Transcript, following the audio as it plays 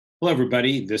Hello,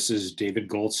 everybody. This is David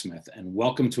Goldsmith, and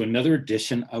welcome to another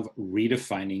edition of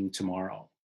Redefining Tomorrow,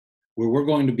 where we're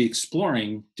going to be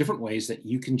exploring different ways that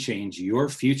you can change your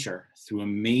future through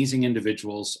amazing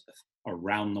individuals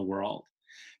around the world.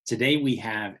 Today, we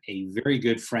have a very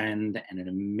good friend and an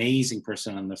amazing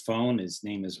person on the phone. His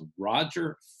name is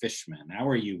Roger Fishman. How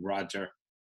are you, Roger?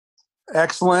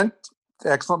 Excellent.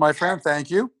 Excellent, my friend. Thank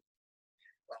you.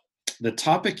 The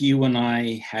topic you and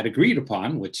I had agreed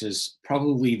upon, which is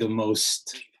probably the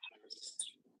most,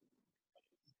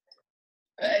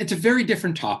 it's a very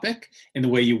different topic in the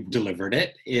way you delivered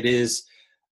it. It is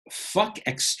fuck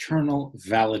external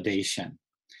validation.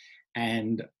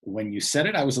 And when you said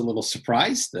it, I was a little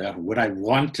surprised. Would I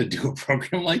want to do a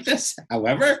program like this?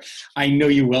 However, I know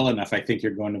you well enough. I think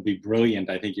you're going to be brilliant.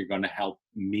 I think you're going to help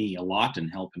me a lot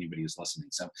and help anybody who's listening.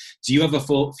 So do you have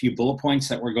a few bullet points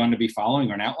that we're going to be following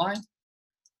or an outline?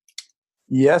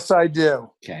 Yes, I do.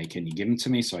 Okay, can you give them to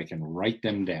me so I can write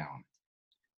them down?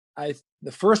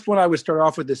 The first one I would start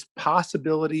off with is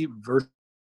possibility versus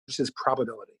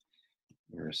probability.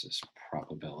 Versus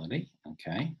probability.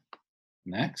 Okay.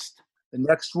 Next. The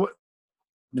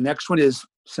next one is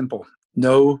simple.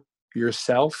 Know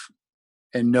yourself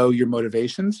and know your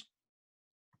motivations.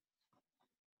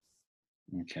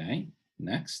 Okay.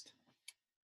 Next.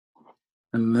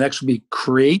 And the next would be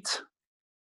create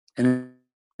and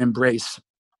embrace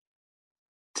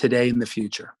today and the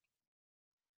future.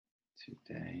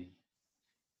 Today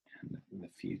and the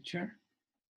future.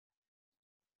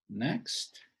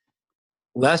 Next.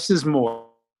 Less is more,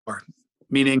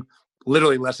 meaning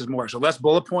literally less is more. So less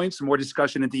bullet points, more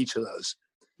discussion into each of those.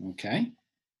 Okay.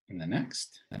 And the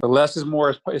next. The less is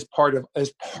more is part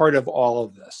of all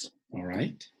of this. All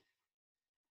right.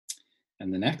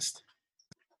 And the next.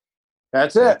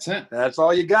 That's it. That's it. That's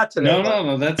all you got today.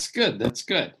 No. That's good. That's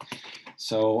good.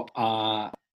 So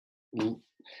I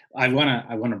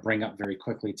want to bring up very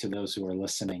quickly to those who are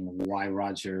listening why,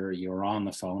 Roger, you're on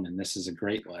the phone, and this is a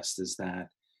great list, is that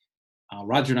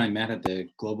Roger and I met at the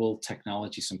Global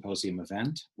Technology Symposium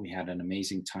event. We had an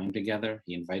amazing time together.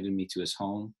 He invited me to his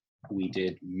home. We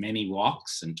did many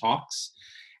walks and talks,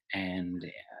 and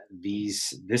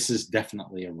this is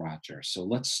definitely a Roger. So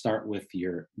let's start with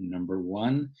your number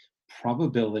one,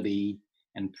 probability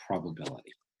and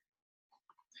probability.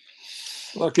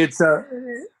 Look, it's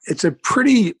a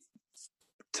pretty,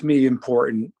 to me,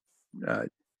 important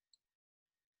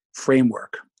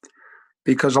framework,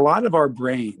 because a lot of our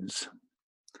brains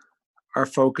are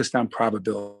focused on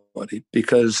probability,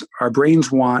 because our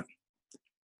brains want,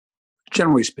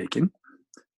 generally speaking,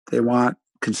 they want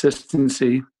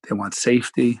consistency, they want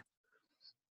safety,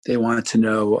 they want to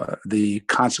know the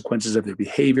consequences of their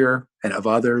behavior and of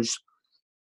others.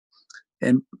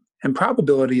 And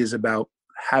probability is about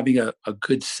having a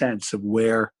good sense of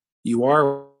where you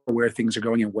are, where things are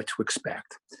going, and what to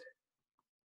expect.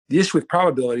 The issue with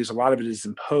probability is a lot of it is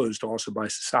imposed also by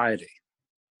society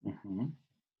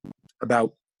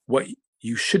about what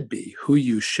you should be, who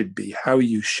you should be, how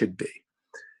you should be.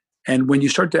 And when you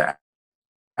start to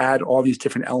add all these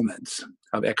different elements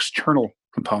of external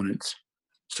components,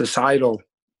 societal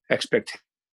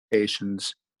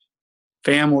expectations,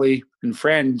 family and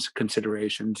friends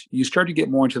considerations, you start to get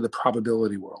more into the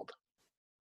probability world,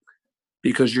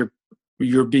 because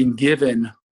you're being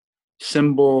given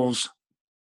symbols,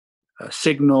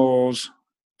 signals,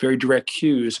 very direct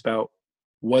cues about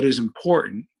what is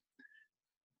important,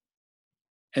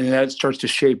 and that starts to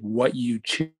shape what you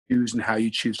choose and how you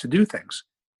choose to do things.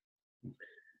 And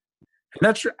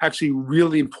that's actually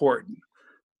really important.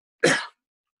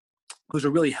 Those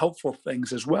are really helpful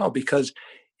things as well, because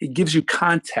it gives you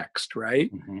context, right?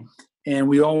 And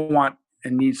we all want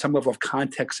and need some level of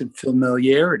context and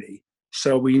familiarity.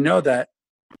 So we know that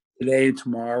today and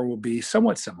tomorrow will be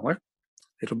somewhat similar.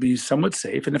 It'll be somewhat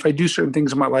safe. And if I do certain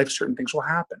things in my life, certain things will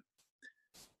happen.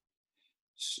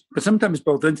 But sometimes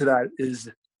built into that is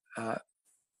the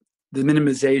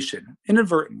minimization,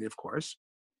 inadvertently, of course,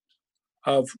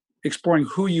 of exploring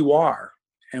who you are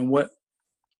and what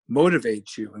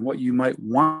motivates you and what you might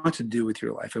want to do with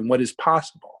your life and what is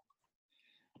possible.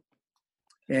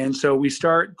 And so we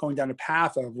start going down a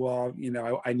path of, well,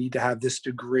 I need to have this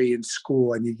degree in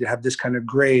school. I need to have this kind of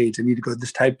grades. I need to go to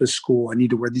this type of school. I need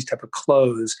to wear these type of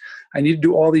clothes. I need to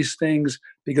do all these things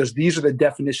because these are the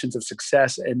definitions of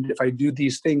success. And if I do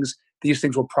these things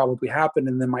will probably happen,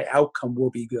 and then my outcome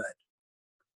will be good.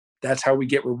 That's how we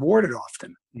get rewarded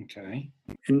often. Okay.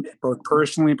 And both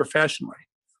personally and professionally.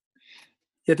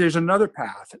 Yet there's another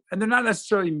path, and they're not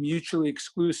necessarily mutually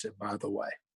exclusive, by the way.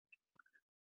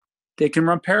 They can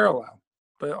run parallel,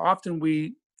 but often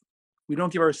we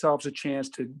don't give ourselves a chance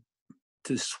to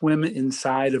to swim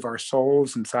inside of our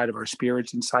souls, inside of our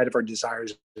spirits, inside of our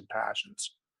desires and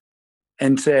passions,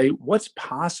 and say, what's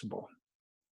possible?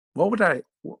 What would I,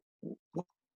 what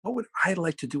would I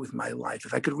like to do with my life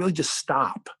if I could really just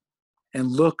stop and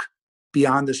look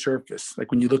beyond the surface? Like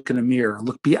when you look in a mirror,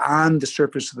 look beyond the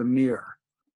surface of the mirror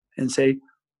and say,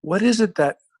 what is it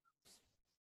that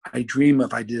I dream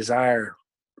of, I desire,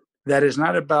 that is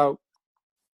not about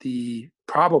the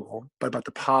probable, but about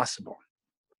the possible?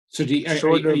 So are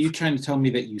you trying to tell me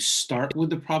that you start with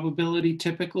the probability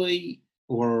typically,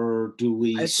 or do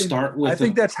we start with? I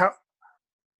think that's how.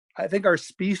 I think our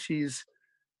species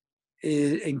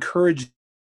encourages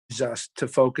us to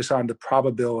focus on the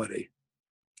probability,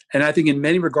 and I think in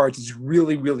many regards it's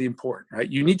really, really important.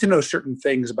 Right? You need to know certain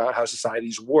things about how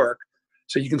societies work,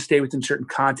 so you can stay within certain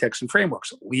contexts and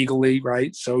frameworks, legally,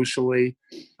 right, socially.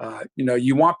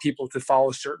 You want people to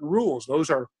follow certain rules. Those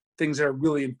are things that are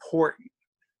really important.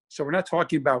 So we're not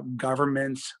talking about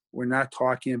governments. We're not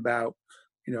talking about,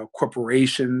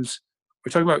 corporations.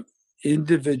 We're talking about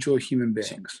individual human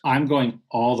beings. So I'm going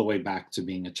all the way back to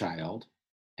being a child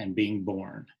and being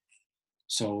born.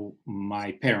 So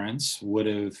my parents would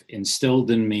have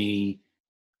instilled in me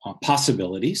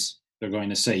possibilities. They're going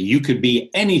to say, you could be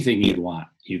anything you'd want.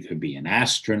 You could be an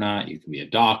astronaut. You could be a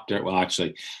doctor. Well,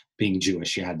 actually, being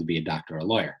Jewish, you had to be a doctor or a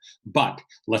lawyer. But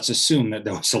let's assume that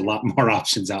there was a lot more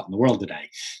options out in the world today.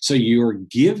 So you're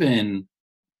given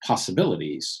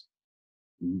possibilities,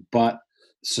 but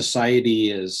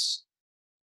society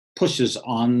pushes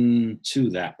on to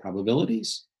that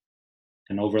probabilities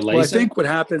and overlays. Well, I think what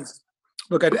happens,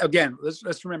 look, again,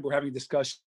 let's remember we're having a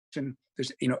discussion.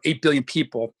 There's 8 billion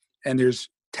people, and there's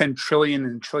 10 trillion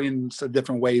and trillions of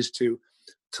different ways to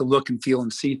look and feel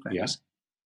and see things.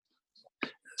 Yeah.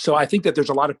 So I think that there's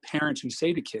a lot of parents who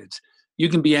say to kids, you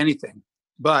can be anything,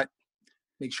 but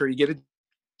make sure you get a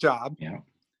job. Yeah.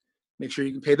 Make sure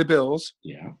you can pay the bills.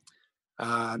 Yeah.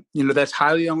 That's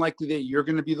highly unlikely that you're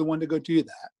going to be the one to go do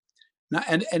that.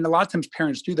 And a lot of times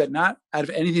parents do that, not out of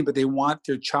anything, but they want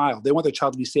their child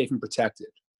to be safe and protected.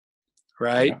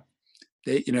 Right.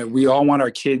 Yeah. We all want our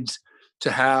kids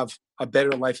to have a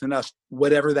better life than us,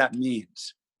 whatever that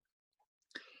means.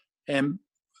 And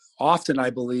often I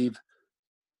believe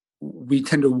we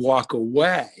tend to walk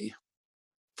away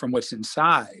from what's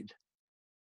inside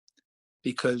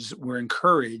because we're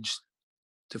encouraged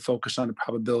to focus on the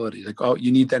probability. Like, oh,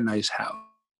 you need that nice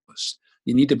house.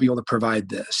 You need to be able to provide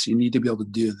this. You need to be able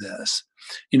to do this.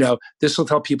 This will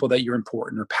tell people that you're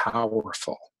important or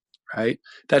powerful, right?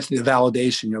 That's the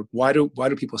validation. Why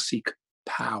do people seek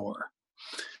power?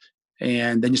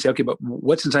 And then you say, okay, but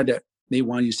what's inside that? They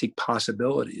want you to seek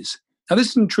possibilities. Now, this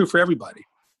isn't true for everybody,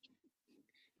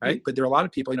 right? But there are a lot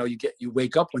of people, you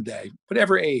wake up one day,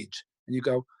 whatever age, and you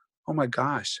go, oh my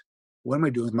gosh, what am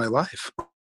I doing with my life?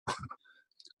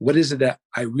 What is it that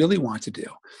I really want to do?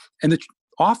 And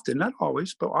often, not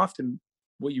always, but often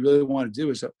what you really want to do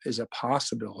is a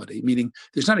possibility, meaning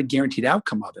there's not a guaranteed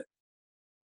outcome of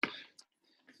it.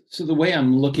 So the way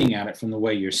I'm looking at it from the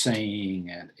way you're saying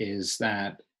it is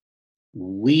that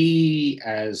we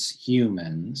as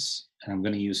humans, and I'm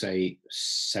going to use a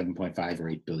 7.5 or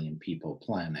 8 billion people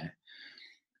planet,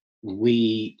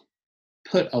 we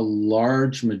put a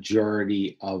large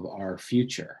majority of our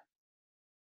future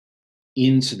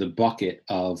into the bucket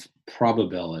of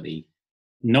probability,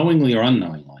 knowingly or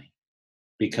unknowingly,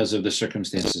 because of the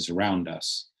circumstances around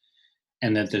us.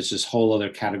 And that there's this whole other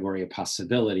category of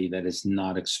possibility that is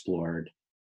not explored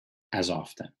as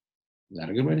often. Is that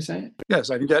a good way to say it? Yes,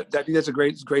 I think that's a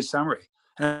great summary.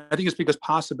 And I think it's because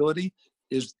possibility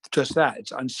is just that.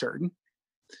 It's uncertain.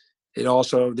 It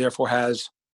also, therefore, has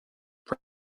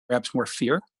perhaps more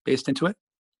fear based into it.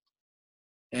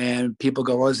 And people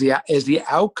go, well, is the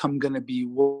outcome going to be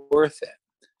worth it?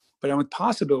 But with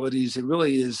possibilities, it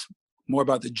really is more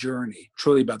about the journey,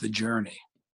 truly about the journey.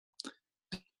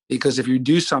 Because if you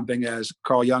do something, as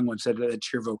Carl Jung once said, that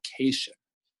it's your vocation,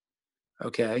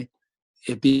 okay,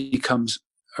 it becomes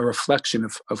a reflection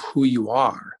of who you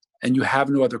are. And you have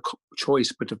no other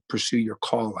choice but to pursue your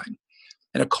calling.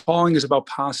 And a calling is about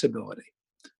possibility,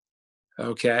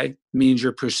 okay? Means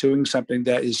you're pursuing something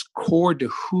that is core to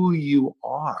who you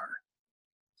are.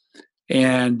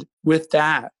 And with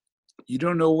that, you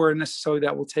don't know where necessarily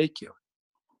that will take you.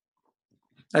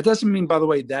 That doesn't mean, by the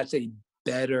way, that's a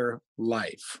better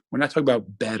life. We're not talking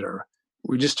about better.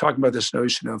 We're just talking about this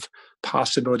notion of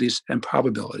possibilities and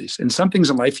probabilities. And some things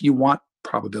in life, you want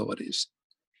probabilities.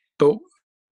 But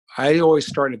I always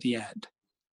start at the end.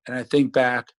 And I think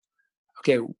back,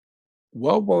 okay,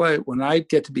 what will when I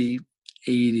get to be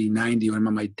 80, 90, when I'm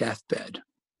on my deathbed,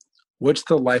 what's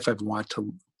the life I want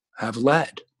to have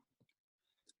led?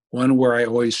 one where I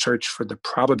always searched for the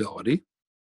probability,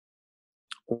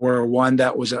 or one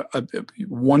that was a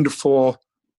wonderful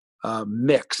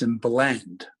mix and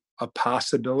blend of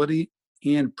possibility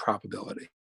and probability?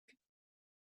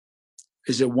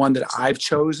 Is it one that I've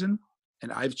chosen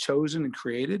and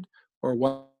created, or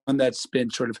one that's been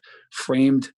sort of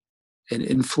framed and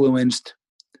influenced,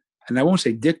 and I won't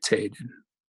say dictated,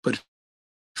 but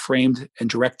framed and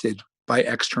directed by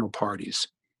external parties?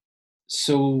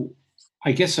 So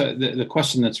I guess the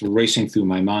question that's racing through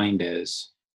my mind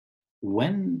is,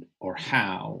 when or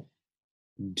how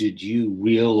did you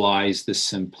realize the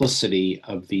simplicity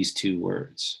of these two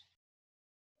words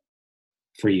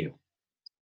for you?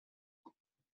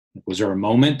 Was there a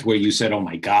moment where you said, "Oh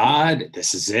my God,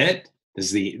 this is it.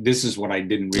 This is what I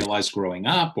didn't realize growing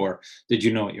up," or did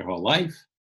you know it your whole life?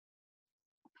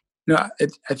 No,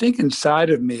 I think inside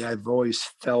of me, I've always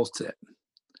felt it.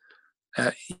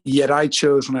 Uh, Yet I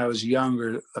chose when I was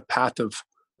younger a path of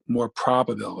more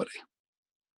probability.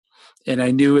 And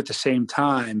I knew at the same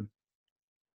time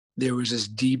there was this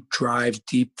deep drive,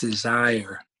 deep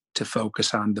desire to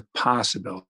focus on the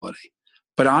possibility.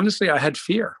 But honestly, I had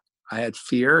fear. I had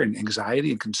fear and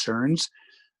anxiety and concerns.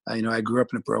 I grew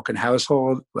up in a broken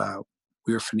household.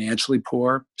 We were financially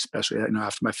poor, especially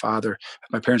after my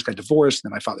parents got divorced,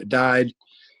 and then my father died.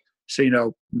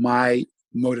 So my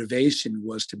motivation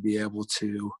was to be able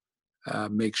to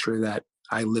make sure that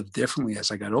I lived differently as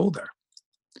I got older.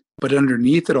 But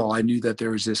underneath it all, I knew that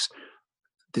there was this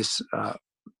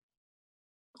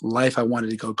life I wanted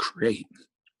to go create,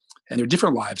 and there were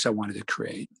different lives I wanted to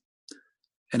create.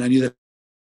 And I knew that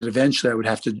eventually I would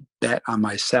have to bet on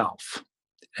myself.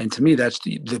 And to me, that's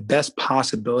the best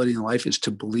possibility in life, is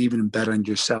to believe and bet on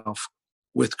yourself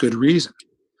with good reason.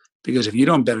 Because if you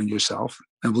don't bet on yourself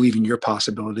and believe in your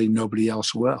possibility, nobody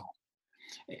else will.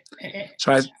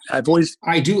 So I've always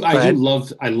I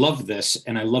love this,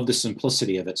 and I love the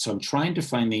simplicity of it. So I'm trying to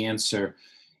find the answer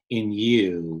in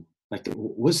you. Like,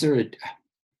 was there a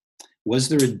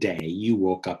day you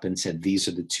woke up and said, "These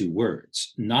are the two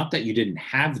words"? Not that you didn't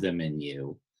have them in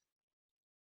you,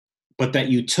 but that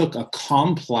you took a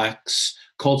complex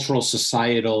cultural,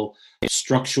 societal,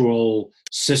 structural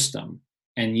system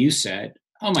and you said,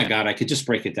 "Oh my God, I could just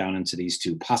break it down into these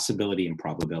two, possibility and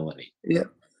probability." Yeah.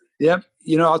 Yep.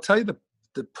 I'll tell you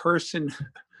the person,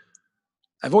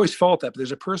 I've always felt that, but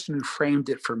there's a person who framed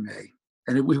it for me.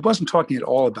 And he wasn't talking at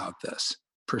all about this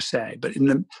per se, but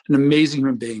an amazing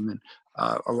human being. And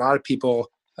a lot of people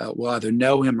will either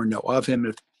know him or know of him.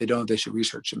 If they don't, they should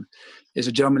research him. Is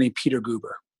a gentleman named Peter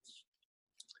Guber.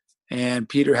 And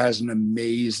Peter has an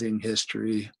amazing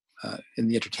history in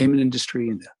the entertainment industry,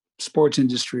 in the sports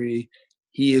industry.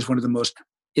 He is one of the most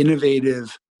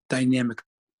innovative, dynamic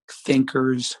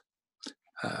thinkers,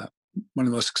 one of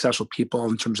the most successful people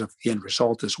in terms of the end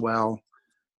result as well.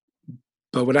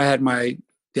 But when I had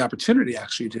the opportunity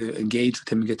actually to engage with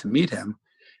him and get to meet him,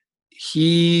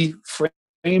 he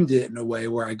framed it in a way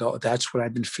where I go, that's what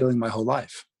I've been feeling my whole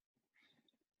life.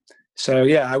 So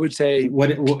yeah, I would say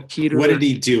Peter. What did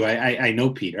he do? I know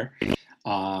Peter.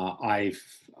 I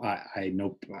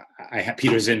know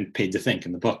Peter's in Paid to Think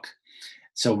in the book.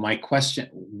 So my question: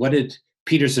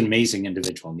 Peter's an amazing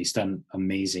individual, and he's done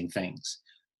amazing things.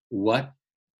 What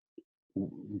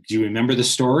do you remember the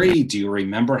story? Do you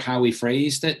remember how he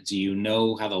phrased it? Do you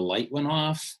know how the light went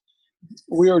off?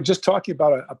 We were just talking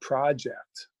about a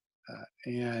project,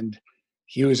 and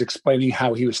he was explaining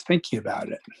how he was thinking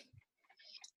about it.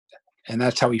 And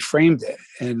that's how he framed it.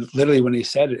 And literally when he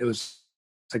said it, it was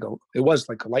like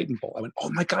a lightning bolt. I went, "Oh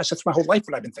my gosh, that's my whole life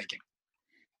what I've been thinking."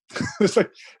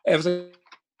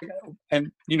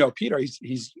 And Peter,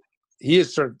 he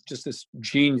is sort of just this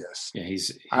genius. Yeah,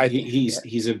 he's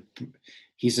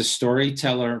a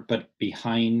storyteller, but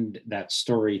behind that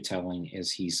storytelling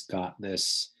is he's got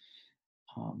this.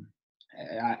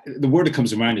 The word that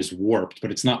comes to mind is warped, but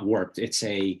it's not warped.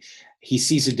 He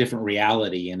sees a different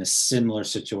reality in a similar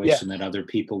situation that other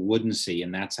people wouldn't see,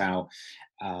 and that's how.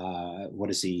 What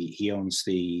is he? He owns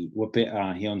the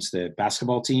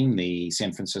basketball team, the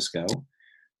San Francisco.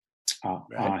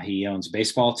 Right. He owns a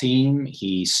baseball team.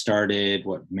 He started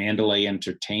Mandalay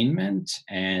Entertainment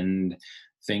and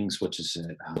things, which is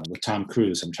with Tom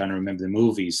Cruise. I'm trying to remember the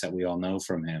movies that we all know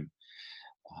from him.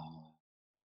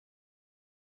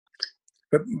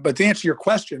 But to answer your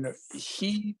question,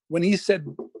 when he said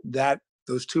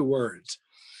those two words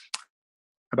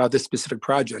about this specific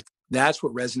project, that's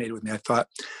what resonated with me. I thought,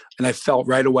 and I felt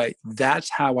right away, that's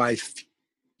how I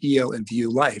feel and view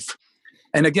life.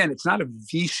 And again, it's not a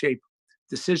V-shaped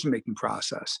decision-making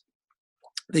process.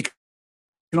 They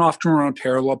can often run on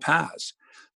parallel paths.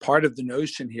 part of the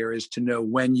notion here is to know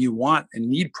when you want and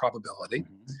need probability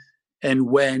Mhm. and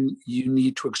when you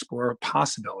need to explore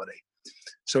possibility.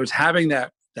 So it's having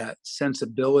that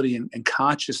sensibility and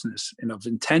consciousness and of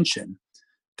intention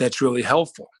that's really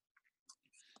helpful.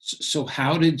 So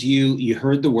how did you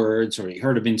heard the words, or you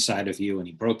heard them inside of you, and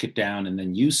he broke it down, and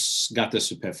then you got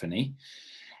this epiphany,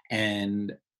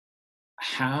 and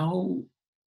how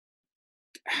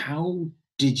how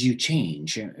did you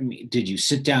change? I mean, did you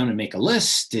sit down and make a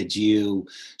list? Did you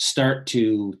start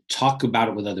to talk about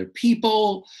it with other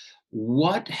people?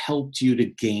 What helped you to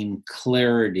gain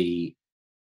clarity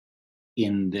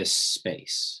in this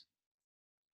space?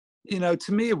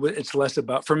 To me, it's less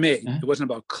about, for me, Uh, it wasn't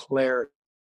about clarity.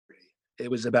 It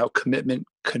was about commitment,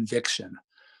 conviction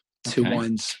to Okay.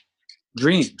 one's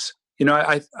dreams.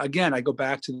 I go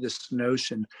back to this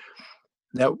notion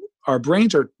that our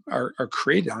brains are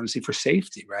created, honestly, for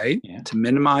safety, right? Yeah. To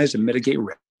minimize and mitigate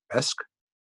risk,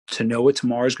 to know what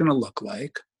tomorrow is going to look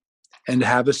like, and to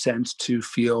have a sense to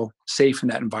feel safe in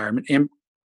that environment and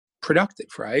productive,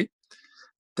 right?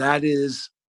 That is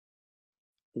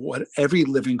what every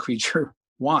living creature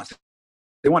wants.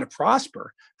 They want to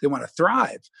prosper, they want to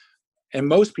thrive. And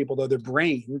most people, though, their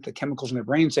brain, the chemicals in their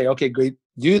brain say, okay, great,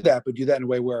 do that, but do that in a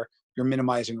way where you're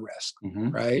minimizing risk,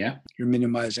 right? Yeah. You're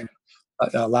minimizing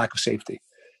a lack of safety.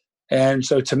 And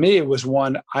so to me, it was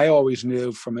one I always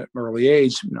knew from an early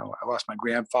age. I lost my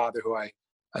grandfather, who I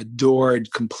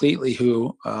adored completely,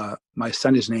 who my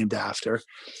son is named after.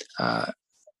 Uh,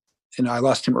 I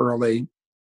lost him early.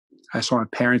 I saw my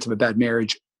parents have a bad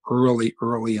marriage early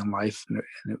in life, and it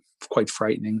was quite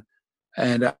frightening.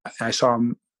 And I saw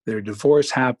their divorce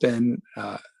happen,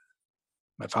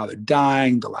 my father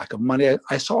dying, the lack of money.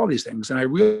 I saw all these things, and I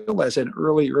realized at an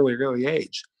early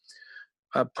age,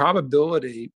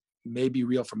 probability may be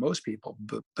real for most people,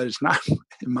 but it's not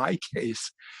in my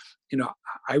case.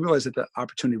 I realized that the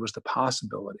opportunity was the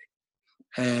possibility,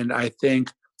 and I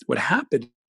think what happened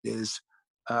is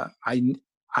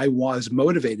I was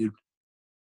motivated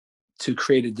to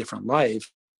create a different life,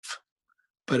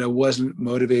 but I wasn't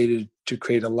motivated to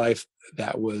create a life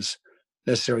that was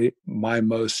necessarily my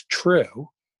most true.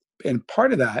 And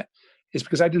part of that is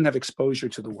because I didn't have exposure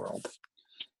to the world.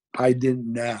 I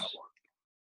didn't know.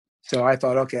 So I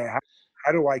thought, okay,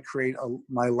 how do I create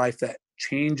my life that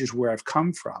changes where I've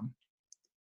come from,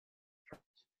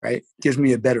 right? Gives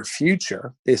me a better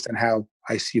future based on how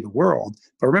I see the world.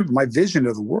 But remember, my vision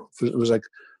of the world was like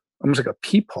almost like a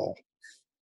peephole.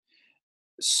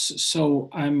 So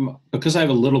I'm, because I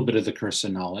have a little bit of the curse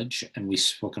of knowledge, and we've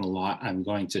spoken a lot, I'm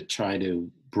going to try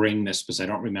to bring this because I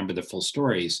don't remember the full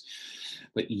stories.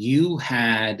 But you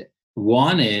had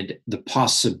wanted the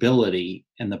possibility,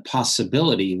 and the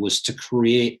possibility was to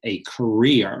create a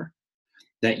career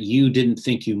that you didn't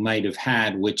think you might have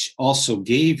had, which also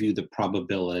gave you the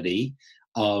probability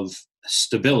of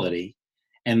stability.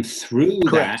 And through that,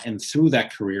 Correct. and through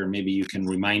that career, maybe you can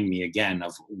remind me again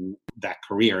of that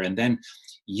career. And then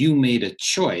you made a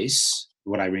choice.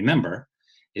 What I remember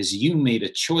is you made a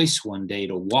choice one day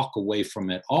to walk away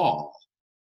from it all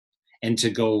and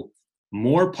to go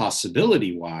more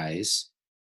possibility wise.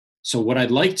 So what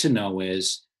I'd like to know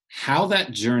is how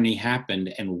that journey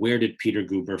happened, and where did Peter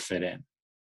Guber fit in?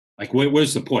 Like,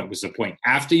 where's the point? Was the point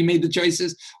after you made the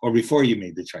choices or before you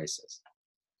made the choices?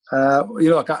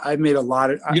 Look, I made a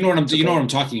lot of. You know what Took you know a, what I'm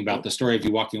talking about. The story of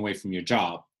you walking away from your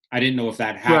job. I didn't know if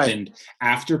that right. happened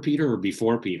after Peter or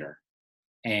before Peter.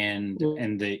 And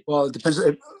the Well, it depends.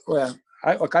 Well,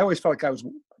 I always felt like I was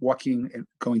walking and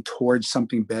going towards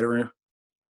something better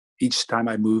each time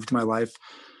I moved my life.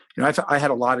 I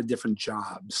had a lot of different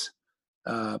jobs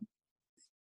uh,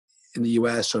 in the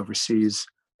U.S., overseas,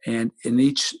 and in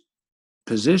each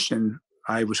position,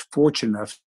 I was fortunate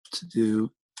enough to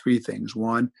do three things.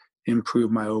 One,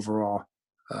 improve my overall,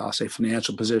 I'll say,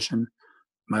 financial position,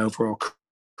 my overall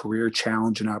career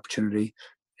challenge and opportunity,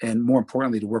 and more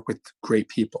importantly, to work with great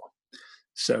people.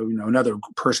 So, another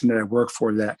person that I worked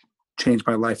for that changed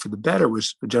my life for the better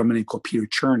was a gentleman named called Peter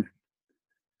Chernin.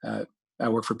 I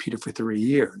worked for Peter for 3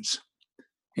 years,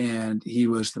 and he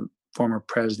was the former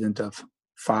president of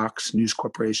Fox News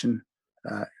Corporation.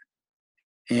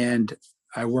 And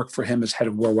I worked for him as head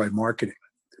of worldwide marketing.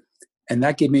 And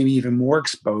that gave me even more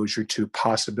exposure to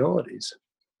possibilities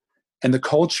and the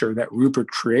culture that Rupert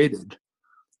created,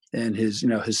 and his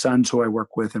sons who I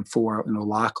work with, and for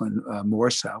Lachlan more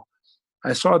so.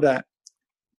 I saw that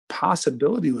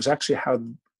possibility was actually how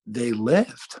they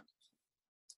lived.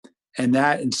 And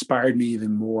that inspired me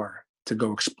even more to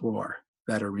go explore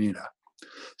that arena.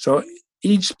 So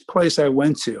each place I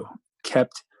went to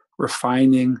kept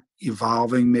refining,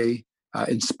 evolving me,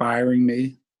 inspiring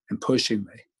me, and pushing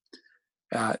me.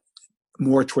 uh,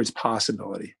 more towards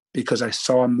possibility, because I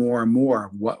saw more and more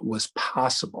of what was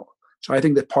possible. So I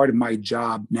think that part of my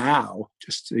job now,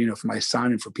 just, for my son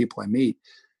and for people I meet,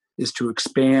 is to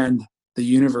expand the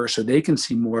universe so they can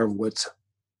see more of what's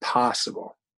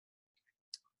possible.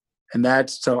 And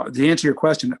that's, so to answer your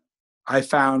question, I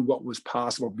found what was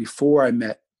possible before I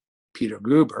met Peter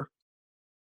Guber,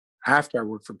 after I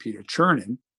worked for Peter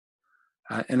Chernin,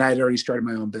 and I had already started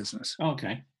my own business.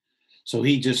 Okay. So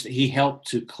he helped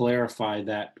to clarify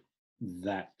that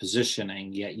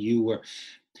positioning, yet you were,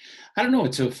 I don't know,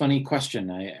 it's a funny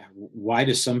question. Why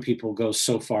do some people go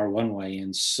so far one way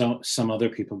and some other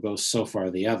people go so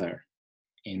far the other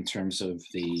in terms of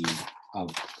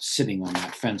sitting on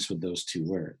that fence with those two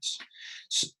words?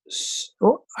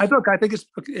 Well, I think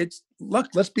it's look,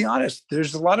 let's be honest.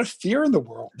 There's a lot of fear in the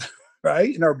world,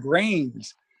 right? In our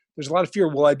brains, there's a lot of fear.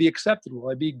 Will I be accepted? Will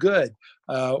I be good?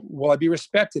 Will I be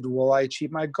respected? Will I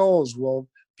achieve my goals? Will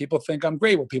people think I'm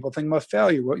great? Will people think I'm a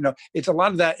failure? Well, it's a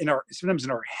lot of that sometimes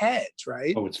in our heads,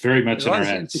 right? Oh, it's very much in our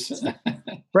heads.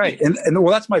 Right. And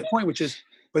well, that's my point, which is,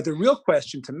 but the real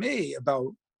question to me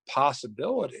about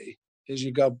possibility is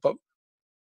you go, but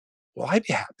will I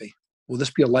be happy? Will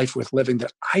this be a life worth living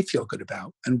that I feel good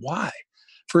about? And why?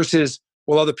 Versus,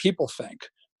 will other people think?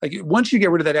 Like, once you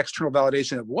get rid of that external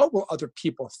validation of what will other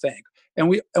people think, and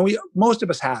we most of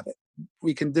us have it.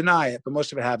 We can deny it, but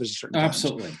most of it have is a certain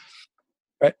Absolutely. times.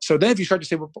 Right. So then if you start to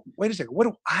say, well, wait a second, what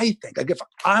do I think? Like, if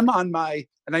I'm on my,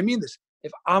 and I mean this,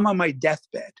 if I'm on my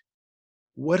deathbed,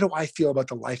 what do I feel about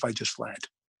the life I just led?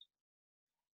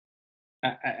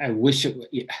 I wish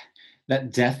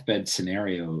that deathbed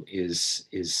scenario is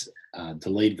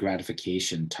delayed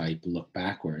gratification type look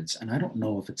backwards, and I don't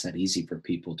know if it's that easy for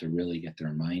people to really get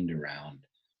their mind around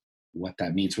what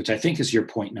that means, which I think is your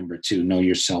point number 2: know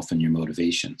yourself and your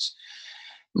motivations.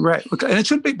 Right. And it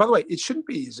shouldn't be, by the way, it shouldn't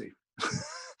be easy.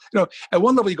 At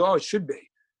one level you go, oh, it should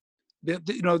be.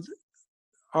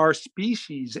 Our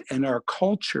species and our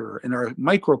culture and our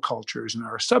microcultures and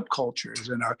our subcultures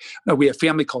and we have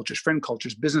family cultures, friend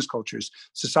cultures, business cultures,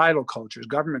 societal cultures,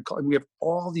 government culture. We have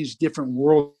all these different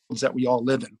worlds that we all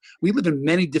live in. We live in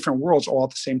many different worlds all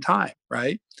at the same time,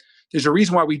 right? There's a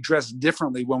reason why we dress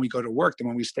differently when we go to work than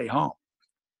when we stay home,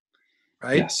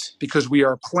 right? Yes. Because we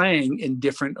are playing in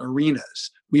different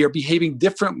arenas. We are behaving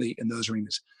differently in those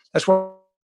arenas. That's why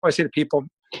I say to people,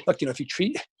 look, if you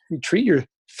treat your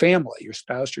family, your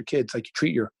spouse, your kids, like you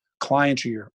treat your clients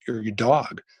or your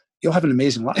dog, you'll have an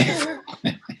amazing life.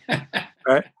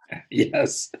 Right?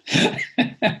 Yes.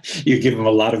 You give them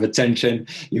a lot of attention.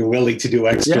 You're willing to do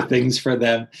extra things for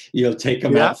them. You'll take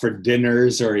them out for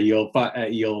dinners, or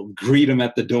you'll greet them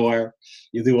at the door.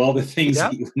 You do all the things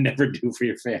that you would never do for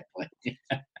your family.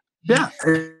 Yeah.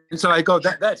 And so I go,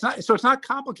 that's not, so it's not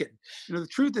complicated. The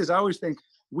truth is, I always think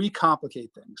we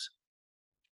complicate things.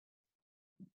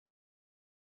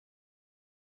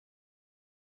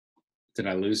 Did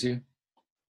I lose you?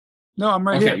 No, I'm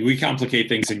right here. Okay, we complicate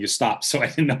things and you stop, so I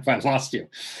didn't know if I lost you.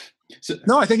 So,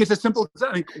 no, I think it's as simple as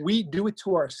that. I mean, we do it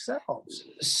to ourselves.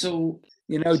 So,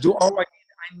 I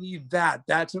need that.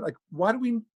 That's like, why do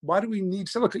we need,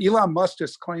 so look, Elon Musk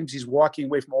just claims he's walking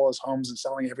away from all his homes and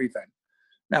selling everything.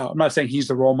 Now, I'm not saying he's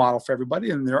the role model for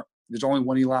everybody, and there's only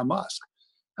one Elon Musk.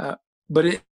 But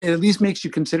it at least makes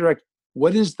you consider, like,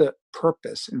 what is the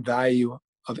purpose and value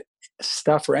of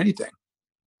stuff or anything?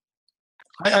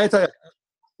 I tell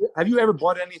you, have you ever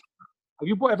bought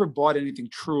anything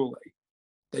truly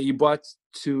that you bought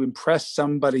to impress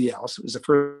somebody else? Was the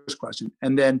first question.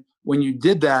 And then when you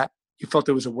did that, you felt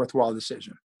it was a worthwhile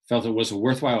decision. Felt it was a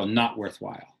worthwhile or not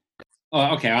worthwhile?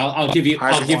 Oh, okay. I'll give you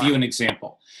an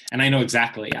example. And I know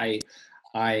exactly.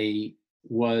 I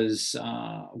was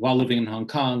while living in Hong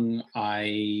Kong,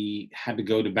 I had to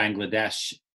go to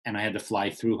Bangladesh, and I had to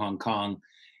fly through Hong Kong.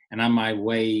 And on my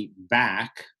way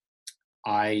back,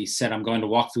 I said, I'm going to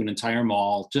walk through an entire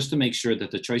mall just to make sure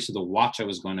that the choice of the watch I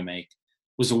was going to make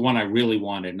was the one I really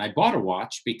wanted. And I bought a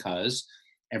watch because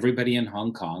everybody in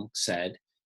Hong Kong said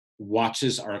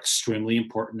watches are extremely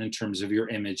important in terms of your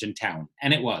image in town.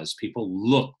 And it was. People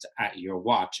looked at your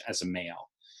watch as a male.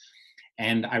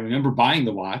 And I remember buying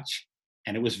the watch,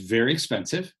 and it was very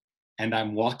expensive. And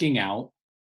I'm walking out,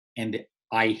 and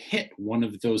I hit one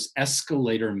of those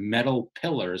escalator metal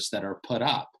pillars that are put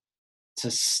up to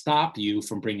stop you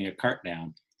from bringing a cart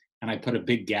down. And I put a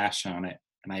big gash on it.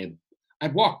 And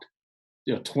I'd walked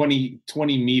 20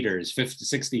 meters, 50,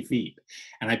 60 feet.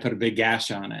 And I put a big gash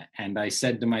on it. And I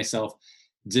said to myself,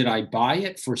 did I buy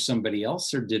it for somebody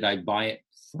else, or did I buy it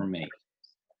for me?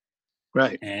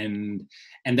 Right. And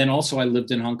then also I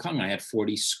lived in Hong Kong. I had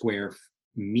 40 square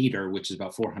meter, which is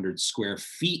about 400 square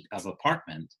feet of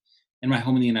apartment. And my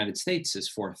home in the United States is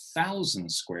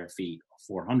 4,000 square feet,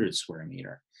 400 square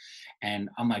meter. And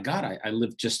oh my God, I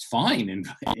live just fine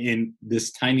in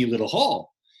this tiny little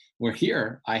hall, where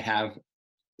here I have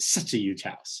such a huge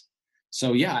house.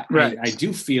 So yeah, Right. I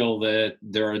do feel that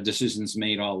there are decisions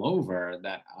made all over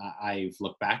that I've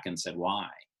looked back and said, why?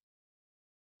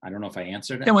 I don't know if I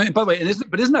answered it. And by the way,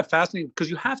 isn't that fascinating? Because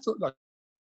you have to look,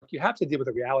 you have to deal with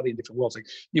the reality in different worlds. Like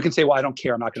you can say, well, I don't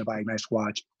care. I'm not going to buy a nice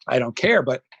watch. I don't care.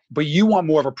 But you want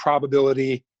more of a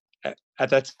probability at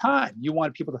that time. You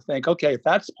want people to think, okay, if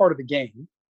that's part of the game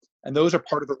and those are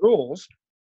part of the rules,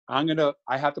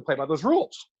 I have to play by those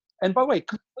rules. And by the way,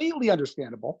 completely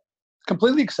understandable,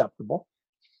 completely acceptable.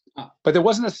 But it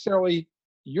wasn't necessarily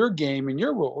your game and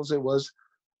your rules. It was,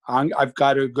 I've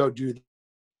got to go do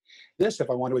this if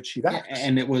I want to achieve X.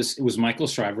 And it was Michael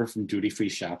Shriver from Duty Free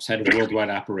Shops, head of worldwide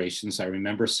operations. I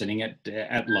remember sitting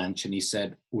at lunch, and he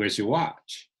said, "Where's your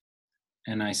watch?"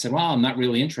 And I said, "Well, I'm not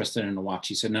really interested in a watch."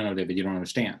 He said, "No, David, you don't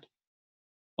understand.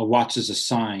 A watch is a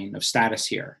sign of status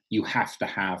here. You have to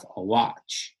have a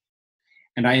watch."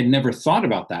 And I had never thought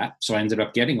about that, so I ended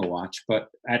up getting a watch. But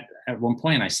at one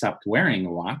point, I stopped wearing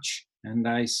a watch, and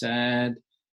I said,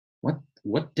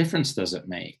 "What difference does it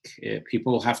make?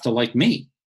 People have to like me.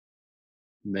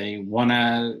 They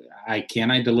wanna.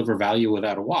 Can I deliver value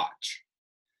without a watch?"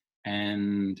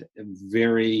 And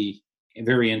very,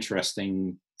 very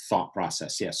interesting thought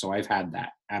process. Yeah, so I've had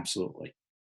that, absolutely.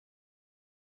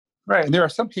 Right. And there are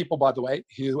some people, by the way,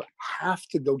 who have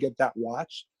to go get that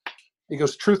watch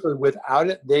because truthfully, without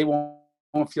it, they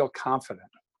won't feel confident.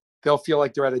 They'll feel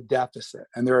like they're at a deficit.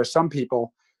 And there are some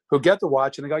people who get the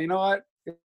watch and they go, you know what?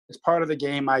 It's part of the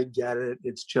game. I get it.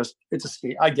 It's a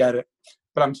speed. I get it.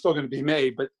 But I'm still going to be me.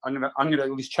 But I'm gonna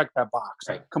at least check that box.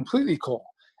 Right. Completely cool.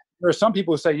 There are some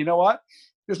people who say, you know what?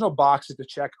 There's no boxes to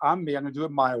check. I'm me. I'm going to do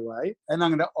it my way, and I'm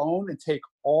going to own and take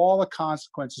all the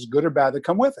consequences, good or bad, that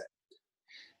come with it.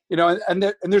 You know,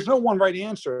 and there's no one right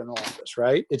answer in all of this,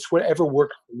 right? It's whatever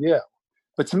works for you.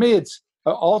 But to me, it's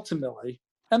ultimately,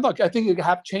 and look, I think it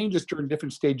changes during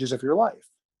different stages of your life.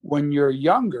 When you're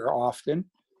younger, often,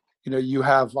 you know, you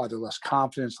have either less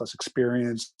confidence, less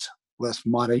experience, less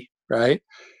money, right?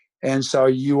 And so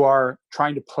you are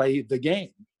trying to play the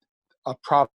game of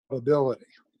probability.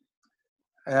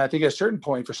 And I think at a certain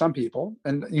point for some people,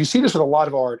 and you see this with a lot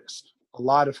of artists,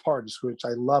 which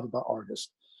I love about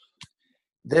artists,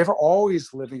 they're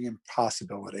always living in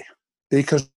possibility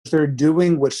because they're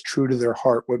doing what's true to their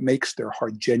heart, what makes their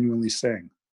heart genuinely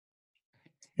sing.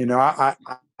 You know, I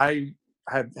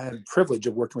have had the privilege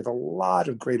of working with a lot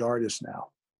of great artists now.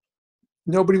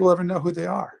 Nobody will ever know who they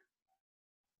are.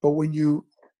 But when you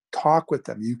talk with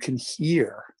them, you can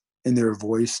hear in their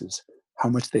voices how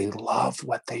much they love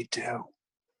what they do.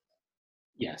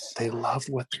 Yes. They love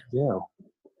what they do.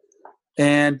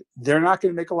 And they're not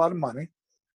going to make a lot of money.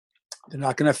 They're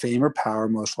not going to have fame or power,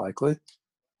 most likely.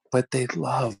 But they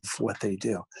love what they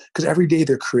do. Because every day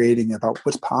they're creating about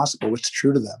what's possible, what's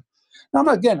true to them. Now,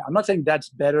 I'm not saying that's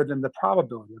better than the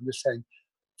probability. I'm just saying,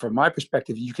 from my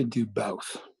perspective, you can do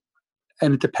both.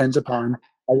 And it depends upon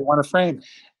how you want to frame it.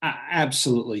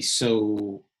 Absolutely.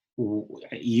 So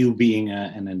you being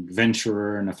an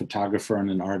adventurer and a photographer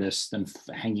and an artist and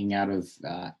hanging out of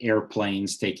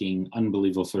airplanes, taking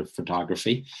unbelievable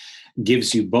photography,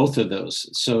 gives you both of those.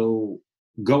 So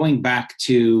going back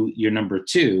to your number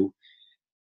two,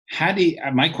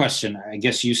 my question, I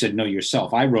guess you said know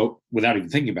yourself. I wrote, without even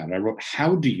thinking about it, I wrote,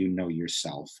 how do you know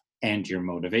yourself and your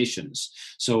motivations?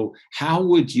 So how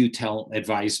would you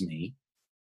advise me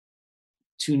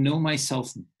to know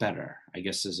myself better, I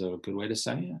guess is a good way to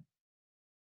say it.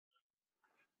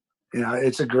 You know,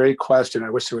 it's a great question. I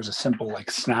wish there was a simple,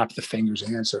 like, snap the fingers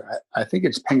answer. I think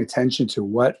it's paying attention to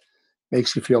what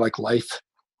makes you feel like life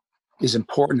is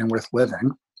important and worth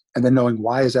living, and then knowing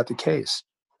why is that the case.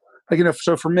 Like, you know,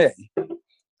 so for me,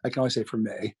 I can only say for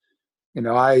me, you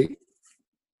know, I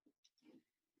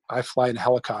fly in a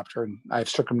helicopter, and I've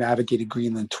circumnavigated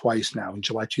Greenland twice now, in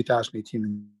July 2018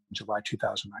 and July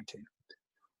 2019.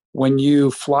 When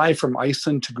you fly from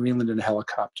Iceland to Greenland in a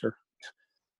helicopter,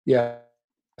 you have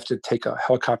to take a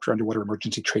helicopter underwater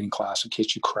emergency training class in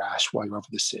case you crash while you're over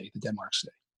the sea, the Denmark Sea.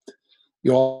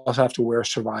 You also have to wear a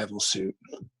survival suit.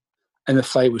 And the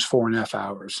flight was 4.5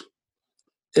 hours.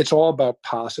 It's all about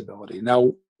possibility.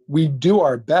 Now, we do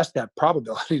our best at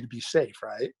probability to be safe,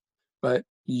 right? But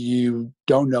you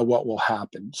don't know what will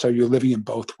happen. So you're living in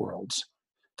both worlds.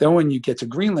 Then when you get to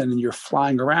Greenland and you're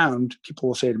flying around, people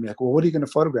will say to me, like, well, what are you going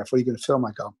to photograph? What are you going to film?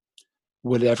 I go,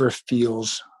 whatever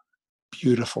feels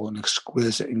beautiful and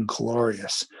exquisite and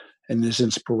glorious and is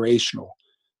inspirational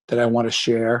that I want to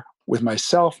share with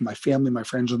myself, my family, my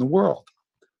friends in the world.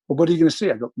 well, what are you going to see?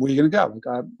 I go, where are you going to go?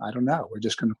 Like, I don't know. We're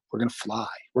going to fly.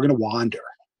 We're going to wander.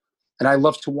 And I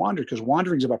love to wander because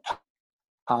wandering is about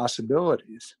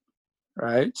possibilities,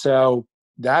 right? So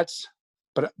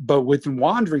but within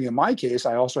wandering, in my case,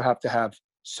 I also have to have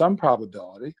some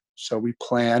probability. So we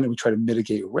plan and we try to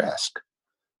mitigate risk.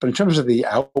 But in terms of the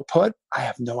output, I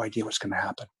have no idea what's going to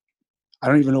happen. I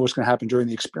don't even know what's going to happen during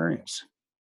the experience.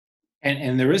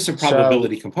 And there is a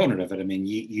probability component of it. I mean,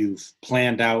 you've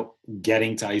planned out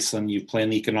getting to Iceland. You've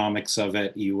planned the economics of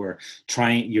it. You're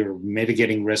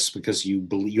mitigating risks because you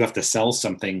believe you have to sell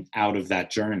something out of that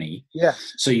journey.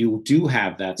 Yes. So you do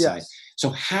have that side. So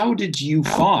how did you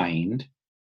find,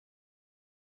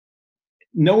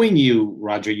 knowing you,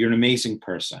 Roger, you're an amazing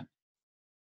person.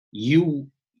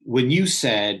 When you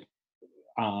said,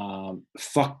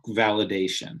 fuck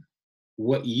validation,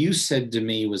 what you said to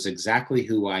me was exactly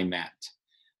who I met.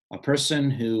 A person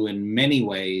who in many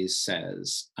ways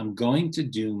says, I'm going to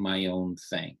do my own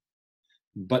thing.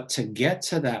 But to get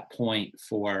to that point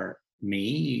for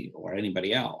me or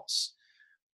anybody else,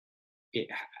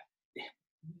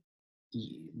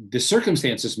 the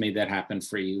circumstances made that happen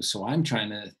for you. So I'm trying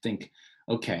to think,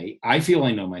 okay, I feel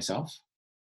I know myself,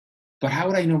 but how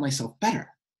would I know myself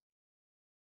better?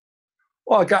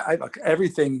 Well, look,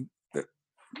 everything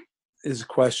is a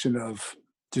question of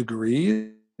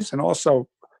degrees, and also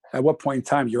at what point in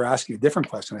time, you're asking a different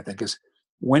question, I think, is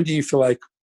when do you feel like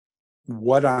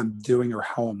what I'm doing or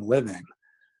how I'm living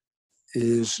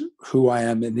is who I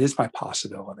am and is my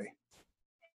possibility?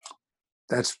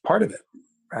 That's part of it,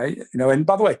 right? And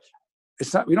by the way,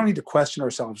 we don't need to question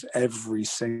ourselves every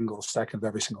single second of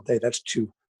every single day. That's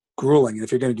too grueling. And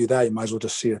if you're going to do that, you might as well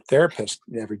just see a therapist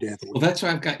every day of the week. Well, that's why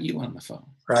I've got you on the phone.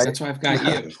 Right? That's why I've got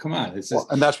you. Come on.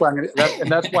 And that's why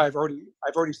that's why I've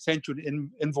already sent you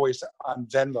an invoice on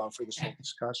Venmo for this whole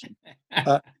discussion.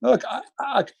 Look,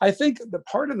 I think the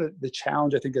part of the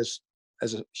challenge, I think, as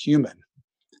a human,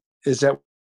 is that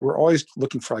we're always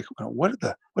looking for, like,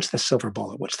 what's the silver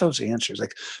bullet? What's those answers?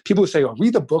 Like, people who say, "Oh,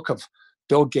 read the book of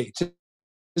Bill Gates.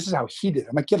 This is how he did it."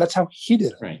 I'm like, yeah, that's how he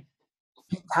did it. Right.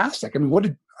 Fantastic. I mean, what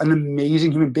an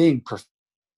amazing human being,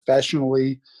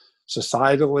 professionally,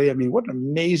 societally. I mean, what an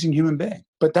amazing human being.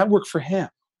 But that worked for him.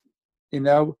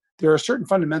 There are certain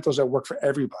fundamentals that work for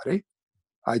everybody.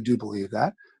 I do believe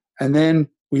that. And then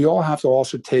we all have to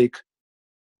also take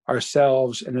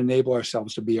ourselves and enable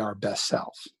ourselves to be our best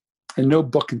self. And no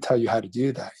book can tell you how to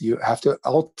do that. You have to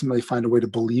ultimately find a way to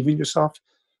believe in yourself,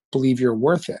 believe you're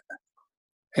worth it.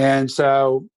 And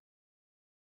so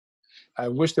I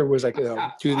wish there was like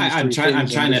I'm trying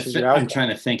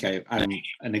to think.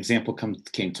 An example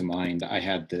came to mind. I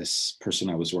had this person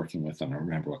I was working with. I don't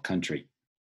remember what country.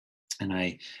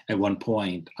 And at one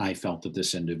point, I felt that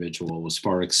this individual was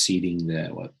far exceeding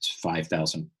the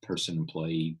 5,000 person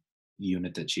employee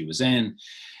unit that she was in.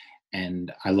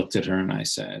 And I looked at her and I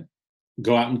said,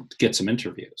 go out and get some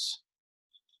interviews.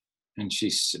 And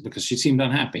because she seemed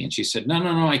unhappy, and she said,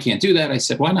 no, I can't do that. I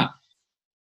said, why not?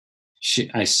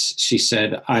 She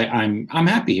said, I'm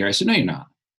happy here. I said, no, you're not.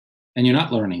 And you're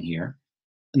not learning here.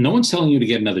 No one's telling you to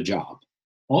get another job.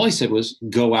 All I said was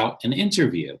go out and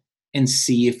interview and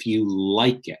see if you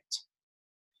like it.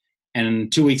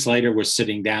 And 2 weeks later, we're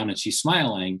sitting down and she's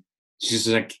smiling. She's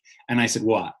like, and I said,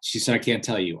 what? She said, I can't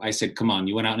tell you. I said, come on,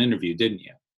 you went out and interviewed, didn't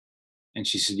you? And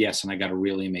she said, yes. And I got a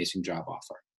really amazing job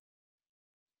offer.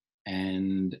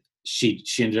 And she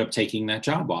ended up taking that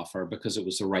job offer because it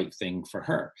was the right thing for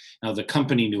her. Now, the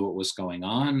company knew what was going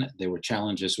on. There were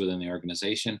challenges within the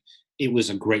organization. It was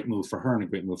a great move for her and a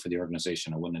great move for the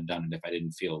organization. I wouldn't have done it if I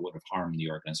didn't feel it would have harmed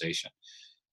the organization.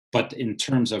 But in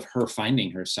terms of her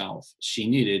finding herself, she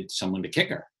needed someone to kick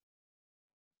her.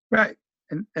 Right.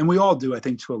 And we all do, I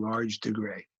think, to a large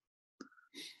degree.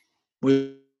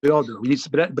 We all do.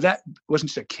 But that wasn't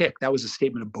just a kick. That was a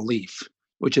statement of belief,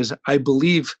 which is, I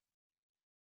believe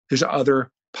there's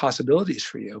other possibilities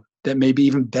for you that may be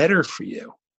even better for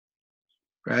you.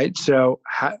 Right. So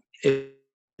if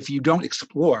you don't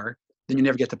explore, then you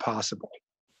never get to possible.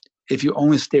 If you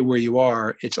only stay where you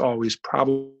are, it's always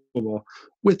probable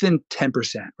within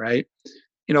 10%, right?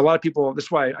 A lot of people,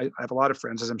 that's why I have a lot of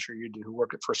friends, as I'm sure you do, who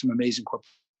work for some amazing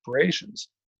corporations.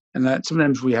 And that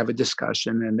sometimes we have a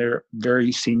discussion and they're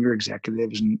very senior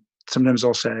executives. And sometimes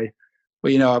they'll say,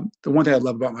 well, the one thing I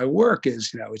love about my work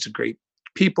is, it's a great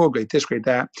people, great this, great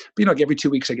that. But, like every 2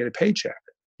 weeks I get a paycheck,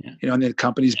 yeah. And the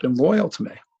company's been loyal to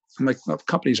me. I'm like, well,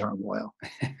 companies aren't loyal.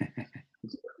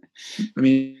 I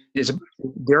mean,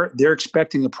 they're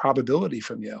expecting a probability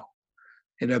from you,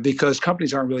 because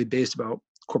companies aren't really based about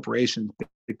corporations,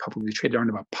 big publicly traded, aren't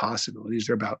about possibilities.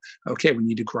 They're about, okay, we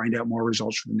need to grind out more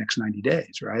results for the next 90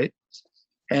 days, right?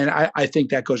 And I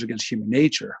think that goes against human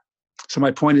nature. So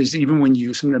my point is, even when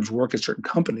you sometimes work at certain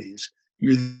companies,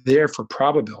 you're there for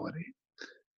probability,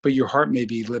 but your heart may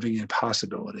be living in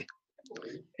possibility.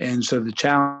 And so the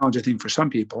challenge, I think, for some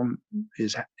people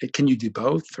is, can you do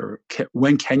both? Or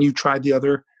when can you try the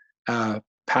other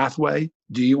pathway?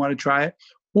 Do you want to try it?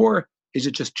 Or is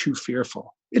it just too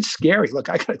fearful? It's scary. Look,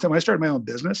 I got to tell you, when I started my own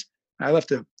business, I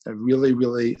left a really,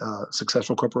 really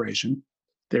successful corporation.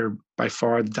 They're by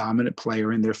far the dominant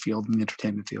player in their field, in the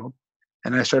entertainment field.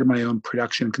 And I started my own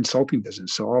production and consulting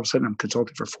business. So all of a sudden, I'm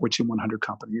consulting for Fortune 100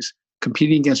 companies,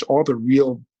 competing against all the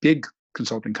real big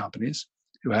consulting companies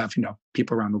who have,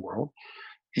 people around the world.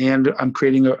 And I'm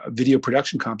creating a video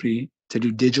production company to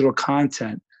do digital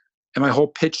content. And my whole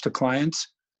pitch to clients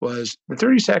was, the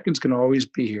 30 seconds can always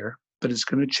be here, but it's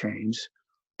going to change.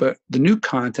 But the new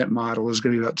content model is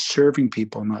going to be about serving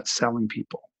people, not selling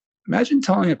people. Imagine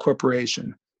telling a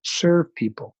corporation, serve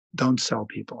people, don't sell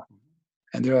people.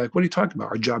 And they're like, what are you talking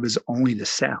about? Our job is only to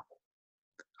sell.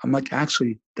 I'm like,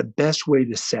 actually, the best way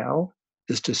to sell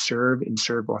is to serve and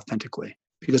serve authentically,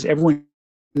 because everyone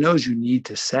knows you need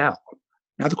to sell.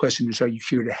 Now the question is, are you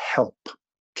here to help?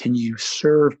 Can you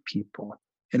serve people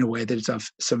in a way that is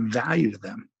of some value to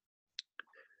them?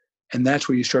 And that's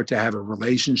where you start to have a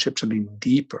relationship, something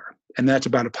deeper. And that's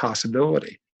about a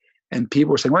possibility. And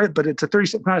people are saying, well, but it's not a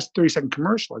 30-second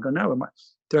commercial. I go, no.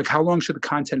 They're like, how long should the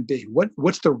content be?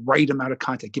 What's the right amount of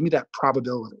content? Give me that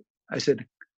probability. I said,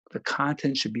 the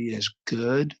content should be as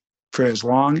good for as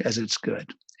long as it's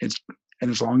good. And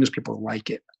as long as people like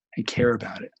it and care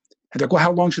about it. And they're like, well,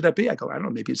 how long should that be? I go, I don't know,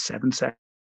 maybe it's 7 seconds,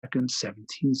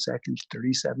 17 seconds,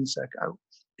 37 seconds.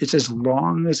 It's as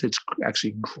long as it's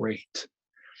actually great.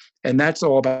 And that's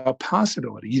all about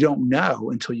possibility. You don't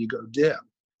know until you go do.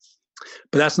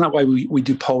 But that's not why we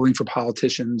do polling for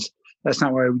politicians. That's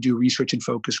not why we do research and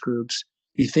focus groups.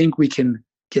 We think we can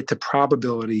get to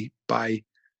probability by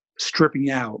stripping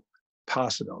out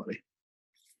possibility.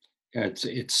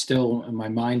 It's still, my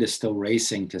mind is still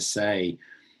racing to say,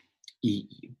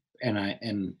 I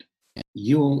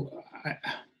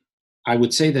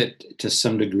would say that to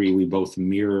some degree we both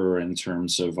mirror in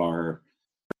terms of our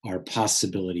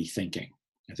possibility thinking.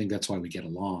 I think that's why we get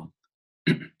along,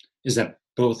 is that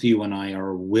both you and I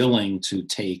are willing to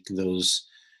take those,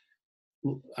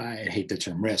 I hate the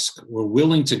term risk, we're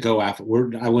willing to go after,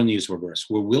 I wouldn't use the word risk,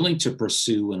 we're willing to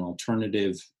pursue an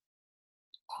alternative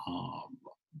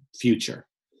future,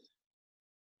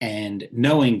 and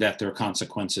knowing that there are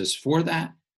consequences for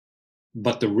that,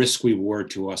 but the risk reward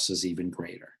to us is even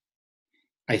greater.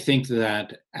 I think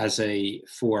that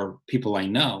for people I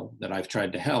know that I've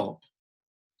tried to help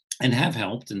and have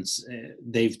helped, and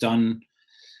they've done,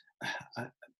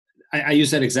 I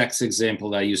use that exact example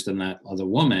that I used in that other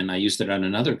woman. I used it on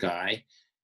another guy,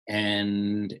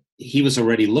 and he was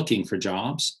already looking for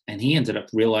jobs, and he ended up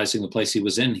realizing the place he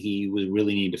was in, he would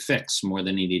really need to fix more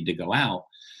than he needed to go out.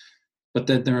 But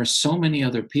that there are so many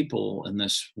other people in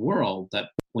this world that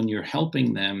when you're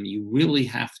helping them, you really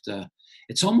have to,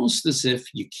 it's almost as if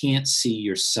you can't see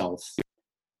yourself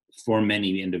for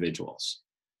many individuals.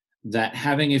 That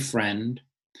having a friend,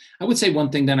 I would say one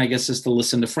thing then I guess is to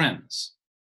listen to friends.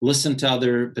 Listen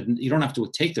to but you don't have to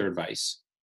take their advice,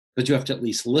 but you have to at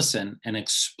least listen and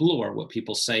explore what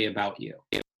people say about you.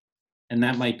 And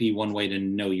that might be one way to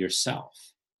know yourself.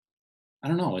 I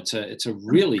don't know. It's a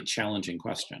really challenging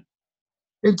question.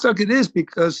 It is,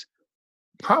 because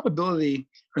probability,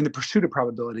 or in the pursuit of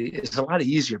probability, is a lot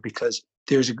easier because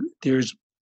there's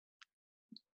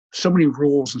so many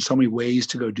rules and so many ways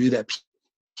to go do that.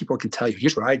 People can tell you,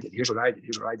 here's what I did, here's what I did,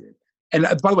 here's what I did. And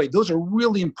by the way, those are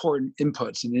really important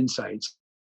inputs and insights.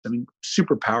 I mean,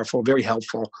 super powerful, very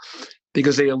helpful,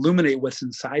 because they illuminate what's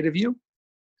inside of you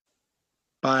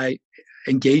by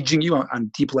engaging you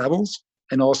on deep levels,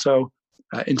 and also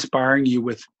inspiring you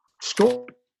with stories,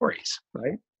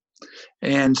 right?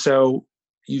 And so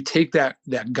you take that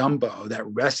gumbo, that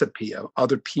recipe of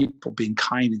other people being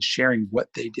kind and sharing what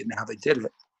they did and how they did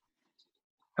it,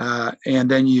 and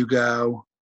then you go,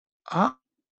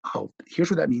 oh,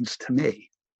 here's what that means to me.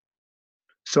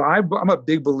 So I'm a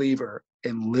big believer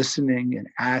in listening and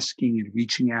asking and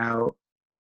reaching out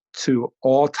to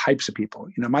all types of people.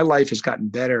 My life has gotten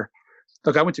better.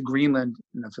 Look, I went to Greenland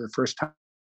for the first time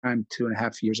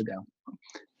 2.5 years ago.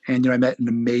 And I met an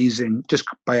amazing, just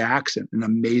by accident, an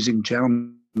amazing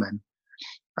gentleman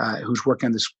who's working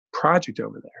on this project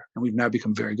over there. And we've now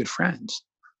become very good friends.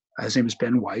 His name is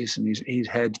Ben Weiss, and he's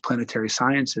head planetary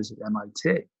sciences at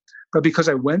MIT. But because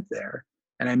I went there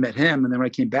and I met him, and then when I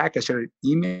came back, I started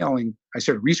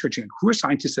researching who are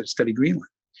scientists that study Greenland.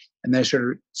 And then I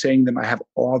started saying to them, I have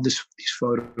all these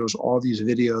photos, all these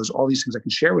videos, all these things I can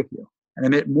share with you. And I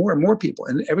met more and more people.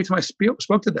 And every time I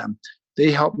spoke to them,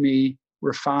 they helped me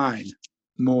refine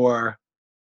more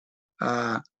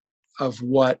of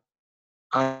what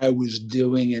I was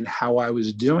doing and how I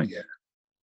was doing it.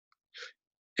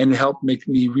 And it helped make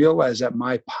me realize that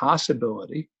my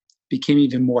possibility became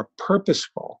even more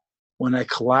purposeful when I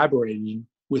collaborated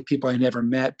with people I never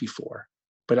met before,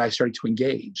 but I started to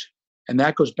engage. And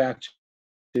that goes back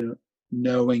to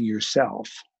knowing yourself.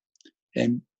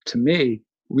 And to me,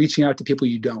 reaching out to people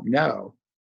you don't know,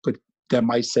 but that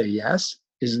might say yes,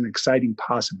 is an exciting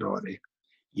possibility.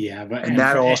 Yeah, but and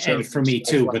that also, and for me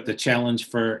too. But the challenge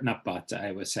for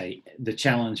I would say the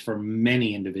challenge for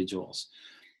many individuals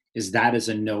is that is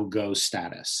a no-go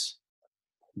status.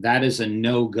 That is a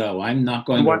no-go. I'm not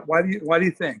going. Why do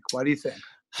you think?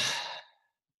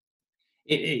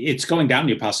 It's going down to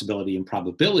your possibility and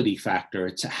probability factor.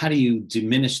 It's how do you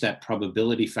diminish that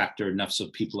probability factor enough so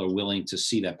people are willing to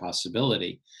see that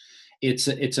possibility? It's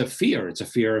a fear. It's a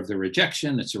fear of the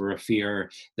rejection. It's a fear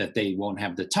that they won't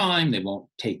have the time. They won't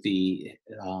take they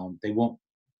won't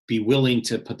be willing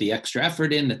to put the extra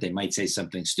effort in, that they might say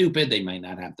something stupid. They might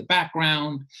not have the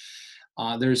background.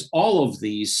 There's all of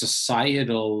these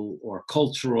societal or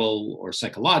cultural or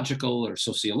psychological or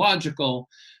sociological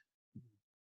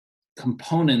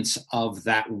components of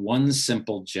that one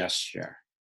simple gesture,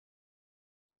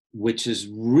 which is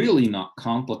really not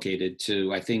complicated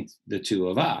to, I think, the two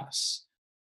of us.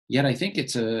 Yet I think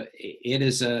it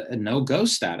is a no-go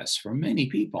status for many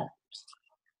people.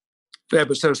 Yeah,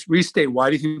 but so restate, why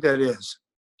do you think that is?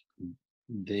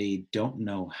 They don't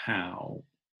know how,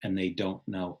 and they don't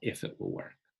know if it will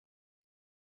work.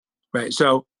 Right.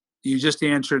 So you just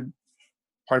answered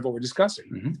part of what we're discussing.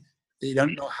 Mm-hmm. They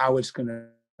don't know how it's going to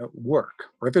work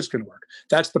or if it's going to work.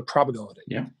 That's the probability.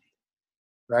 Yeah.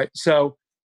 Right. So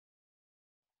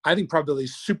I think probability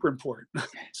is super important,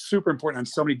 super important on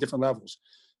so many different levels.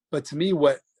 But to me,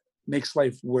 what makes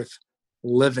life worth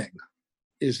living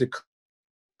is the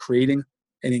creating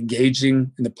and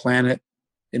engaging in the planet,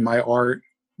 in my art,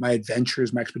 my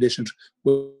adventures, my expeditions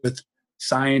with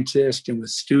scientists and with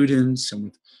students and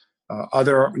with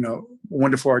other,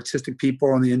 wonderful artistic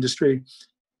people in the industry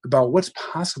about what's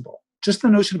possible. Just the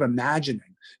notion of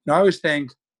imagining. I always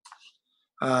think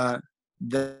that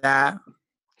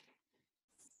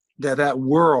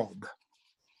world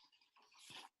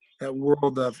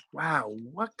of, wow,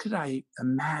 what could I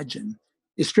imagine,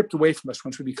 is stripped away from us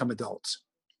once we become adults,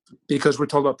 because we're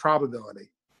told about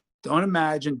probability. Don't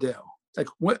imagine, do. Like,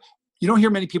 what? You don't hear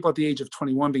many people at the age of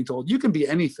 21 being told, you can be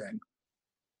anything.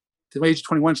 At the age of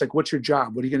 21, it's like, what's your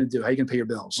job? What are you going to do? How are you going to pay your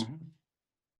bills? Mm-hmm.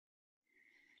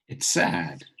 It's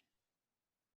sad.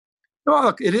 No,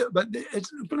 look, it is, but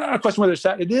it's not a question whether it's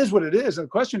sad. It is what it is. And the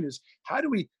question is, how do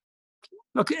we,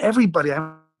 look, everybody,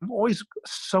 I'm always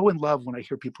so in love when I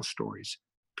hear people's stories,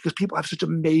 because people have such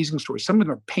amazing stories. Some of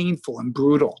them are painful and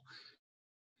brutal.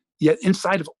 Yet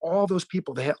inside of all those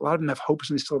people, a lot of them have hopes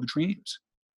and they still have dreams.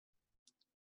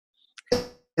 And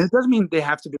it doesn't mean they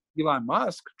have to be Elon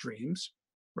Musk dreams,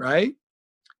 right?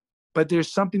 But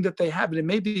there's something that they have. And it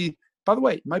may be, by the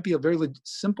way, it might be a very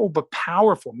simple but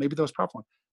powerful, maybe the most powerful.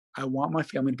 I want my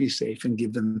family to be safe and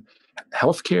give them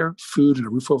healthcare, food, and a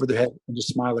roof over their head, and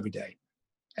just smile every day.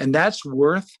 And that's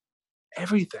worth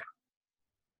everything.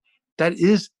 That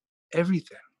is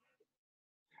everything.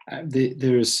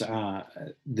 There's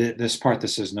this part that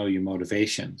says know your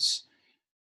motivations.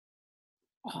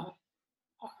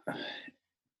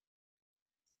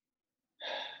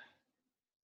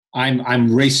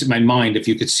 I'm racing my mind. If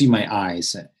you could see my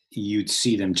eyes, you'd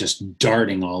see them just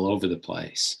darting all over the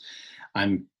place.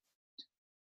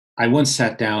 I once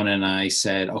sat down and I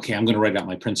said, okay, I'm going to write out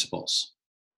my principles.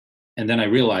 And then I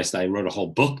realized I wrote a whole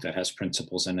book that has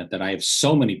principles in it, that I have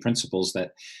so many principles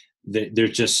that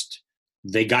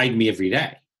they guide me every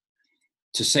day.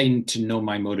 To know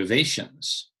my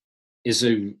motivations is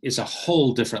a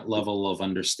whole different level of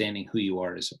understanding who you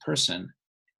are as a person.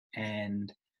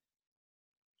 And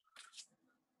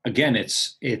again,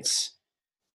 it's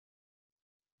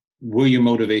were your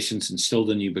motivations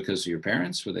instilled in you because of your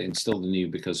parents? Were they instilled in you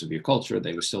because of your culture? They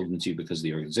were instilled into you because of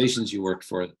the organizations you worked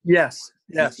for? Yes.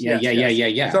 Yeah.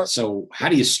 So how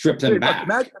do you strip them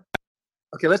back?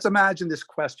 Okay, let's imagine this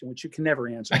question, which you can never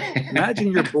answer.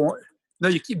 Imagine you're born. No,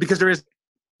 you keep, because there's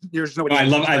nobody. I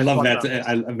love that.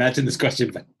 I imagine this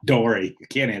question, but don't worry, you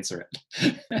can't answer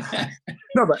it.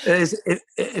 No, but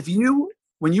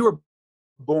when you were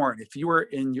born, if you were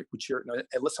in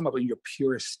let's sum up in your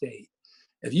purest state,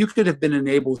 if you could have been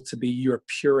enabled to be your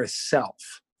purest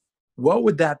self, what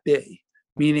would that be?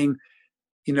 Meaning,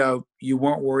 you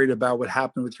weren't worried about what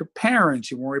happened with your parents.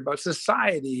 You weren't worried about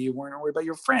society. You weren't worried about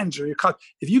your friends or your colleagues.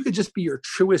 If you could just be your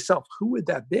truest self, who would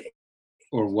that be?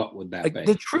 Or what would that Like be?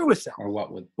 the truest self. Or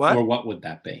what would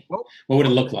that be? What would it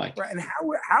look like? Right. And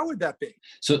how would that be?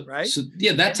 So, right? So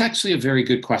yeah, that's actually a very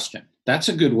good question. That's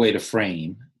a good way to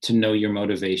frame, to know your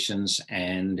motivations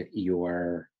and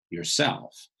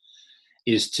yourself,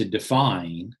 is to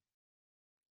define,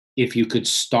 if you could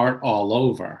start all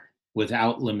over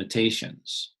without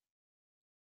limitations,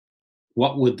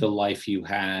 what would the life you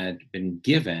had been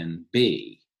given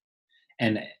be?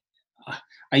 And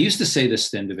I used to say this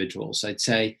to individuals. I'd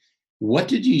say, what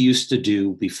did you used to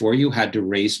do before you had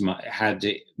to had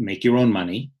to make your own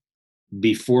money,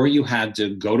 before you had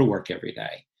to go to work every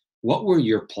day? What were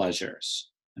your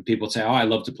pleasures? And people would say, oh, I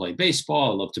love to play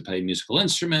baseball. I love to play a musical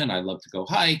instrument. I love to go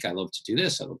hike. I love to do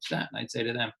this. I love to that. And I'd say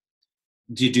to them,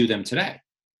 do you do them today?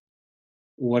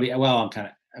 Well, I'm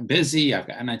kind of busy.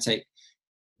 And I'd say,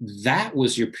 that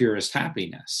was your purest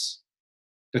happiness,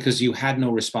 because you had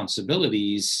no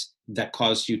responsibilities that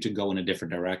caused you to go in a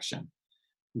different direction.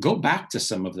 Go back to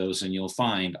some of those and you'll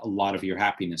find a lot of your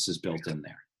happiness is built in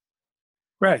there.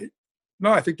 Right.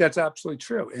 No, I think that's absolutely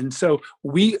true. And so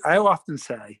I often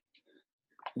say,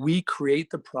 we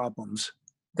create the problems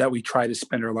that we try to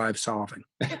spend our lives solving.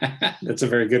 That's a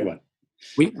very good one.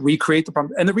 We create the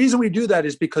problem. And the reason we do that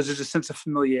is because there's a sense of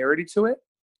familiarity to it.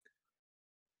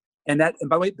 And by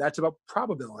the way, that's about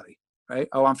probability, right?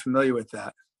 Oh, I'm familiar with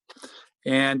that.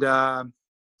 And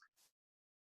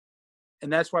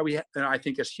that's why I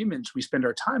think as humans, we spend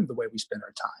our time the way we spend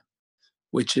our time,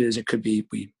 which is, it could be,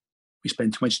 we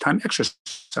spend too much time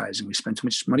exercising. We spend too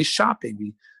much money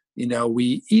shopping.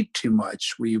 We eat too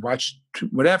much. We watch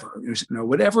whatever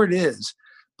it is,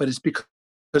 but it's because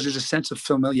there's a sense of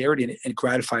familiarity and it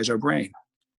gratifies our brain.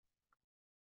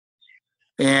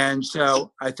 And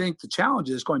so I think the challenge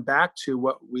is going back to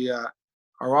what we are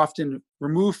often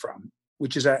removed from,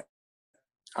 which is I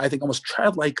think almost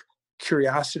childlike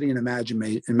curiosity and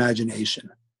imagination.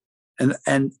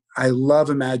 And I love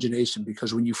imagination,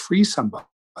 because when you free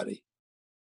somebody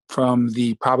from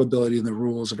the probability and the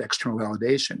rules of external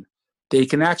validation, they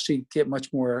can actually get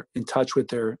much more in touch with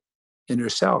their inner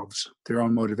selves, their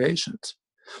own motivations.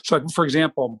 So, like, for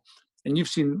example, and you've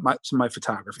seen some of my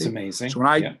photography. It's amazing. So when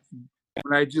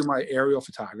I do my aerial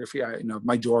photography,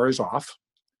 my door is off,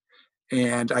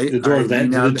 and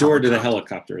the door to the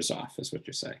helicopter is off, is what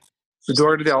you're saying. The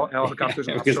door to the helicopter is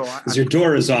off. Because your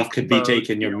door is off could be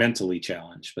taken, you're mentally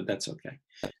challenged, but that's okay.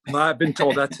 Well, I've been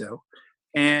told that too.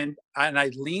 And I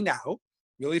lean out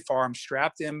really far. I'm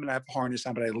strapped in and I have a harness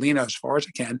on, but I lean out as far as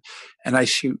I can, and I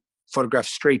shoot photographs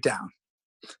straight down.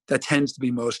 That tends to be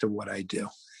most of what I do.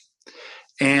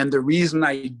 And the reason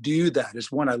I do that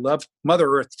is, one, I love Mother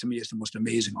Earth. To me, is the most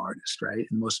amazing artist, right?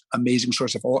 And the most amazing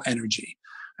source of all energy.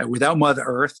 Without Mother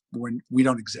Earth, we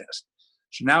don't exist.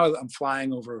 So now I'm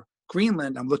flying over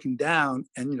Greenland. I'm looking down,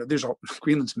 and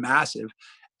Greenland's massive,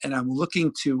 and I'm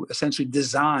looking to essentially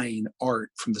design art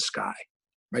from the sky.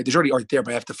 Right? There's already art there,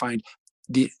 but I have to find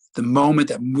the moment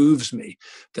that moves me,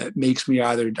 that makes me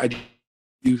I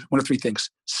do one of three things: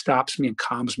 stops me and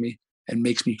calms me and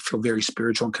makes me feel very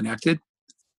spiritual and connected.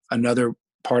 Another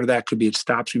part of that could be it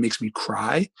stops me, makes me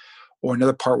cry, or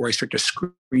another part where I start to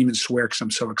scream and swear because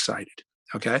I'm so excited.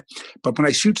 Okay. But when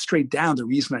I shoot straight down, the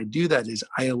reason I do that is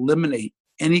I eliminate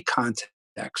any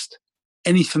context,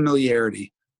 any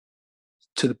familiarity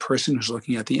to the person who's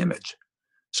looking at the image.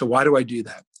 So why do I do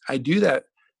that? I do that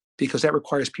because that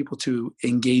requires people to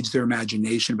engage their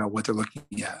imagination about what they're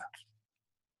looking at.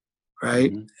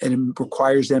 Right. Mm-hmm. And it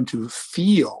requires them to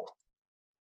feel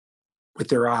with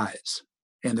their eyes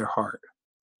and their heart.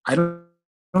 I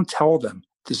don't tell them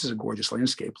this is a gorgeous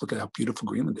landscape. Look at how beautiful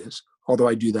Greenland is. Although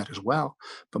I do that as well.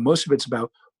 But most of it's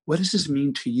about, what does this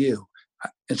mean to you?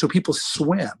 And so people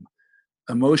swim,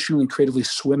 emotionally and creatively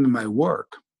swim in my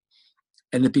work.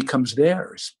 And it becomes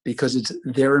theirs because it's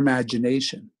their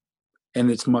imagination and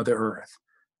it's Mother Earth.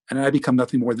 And I become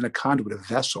nothing more than a conduit, a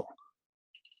vessel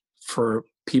for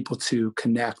people to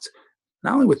connect,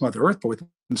 not only with Mother Earth, but with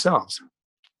themselves.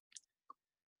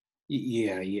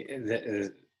 Yeah,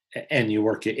 and your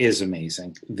work is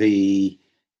amazing.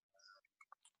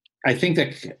 I think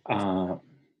that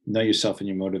know yourself and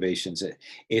your motivations.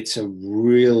 It's a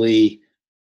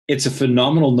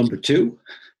phenomenal number two,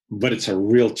 but it's a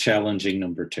real challenging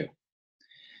number two.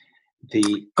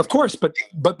 Of course, but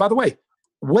by the way,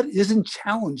 what isn't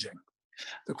challenging?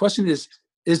 The question is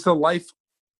the life,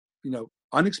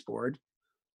 unexplored,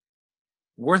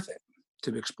 worth it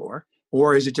to explore?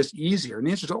 Or is it just easier? And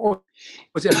the answer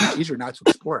is, it's easier not to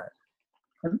explore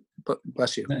it. But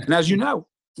bless you. And as you know,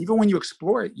 even when you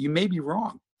explore it, you may be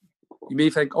wrong. You may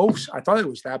think, oh, I thought it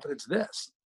was that, but it's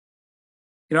this.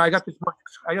 I got this.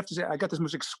 I have to say, I got this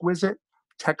most exquisite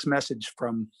text message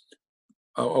from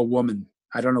a woman.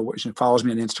 I don't know what, she follows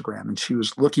me on Instagram, and she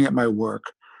was looking at my work,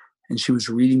 and she was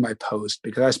reading my post,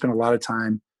 because I spent a lot of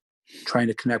time trying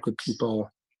to connect with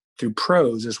people through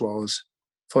prose as well as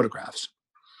photographs.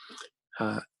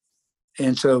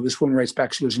 And so this woman writes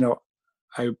back. She goes,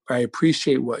 I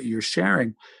appreciate what you're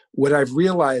sharing. What I've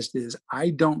realized is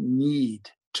I don't need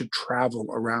to travel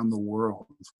around the world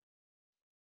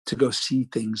to go see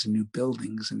things and new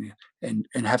buildings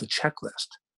and have a checklist.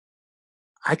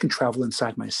 I can travel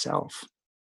inside myself,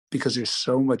 because there's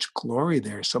so much glory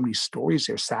there, so many stories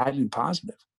there, sad and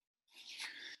positive.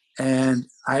 And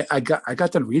I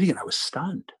got done reading it. I was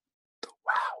stunned.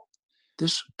 Wow,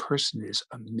 this person is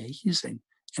amazing.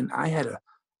 And I had a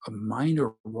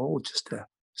minor role just to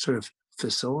sort of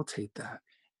facilitate that.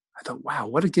 I thought, wow,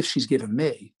 what a gift she's given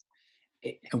me.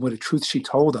 And what a truth she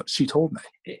told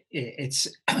me. It's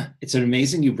an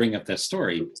amazing you bring up that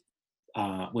story.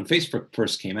 When Facebook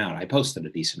first came out, I posted a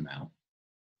decent amount,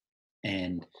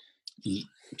 and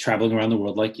traveling around the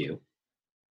world like you,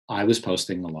 I was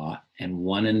posting a lot. And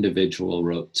one individual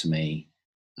wrote to me,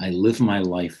 I live my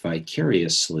life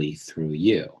vicariously through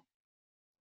you.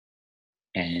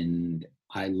 And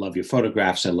I love your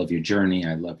photographs. I love your journey.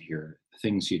 I love your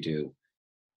things you do.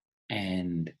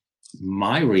 And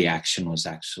my reaction was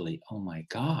actually, oh my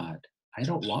God, I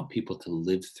don't want people to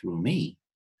live through me.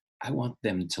 I want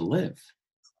them to live.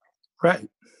 Right.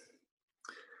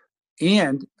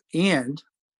 And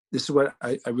this is what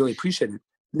I really appreciated.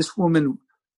 This woman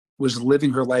was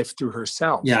living her life through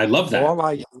herself. Yeah, I love that.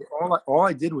 All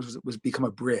I did was become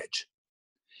a bridge.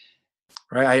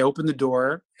 Right. I opened the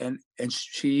door, and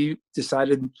she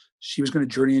decided she was going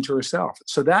to journey into herself.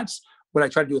 So that's what I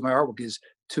try to do with my artwork, is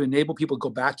to enable people to go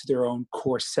back to their own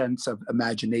core sense of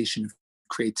imagination,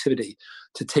 creativity,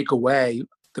 to take away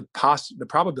the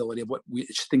probability of what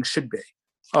things should be.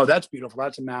 Oh, that's beautiful.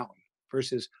 That's a mountain.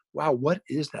 Versus, wow, what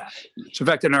is that? So in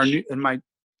fact,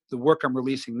 the work I'm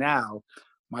releasing now,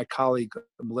 my colleague,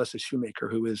 Melissa Shoemaker,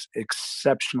 who is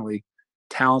exceptionally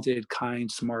talented, kind,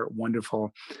 smart,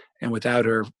 wonderful, and without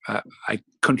her, I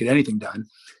couldn't get anything done.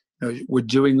 We're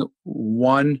doing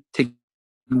taking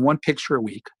one picture a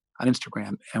week on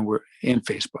Instagram and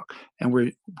Facebook, and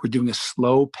we're doing a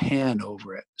slow pan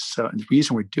over it. So the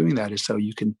reason we're doing that is so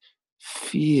you can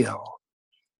feel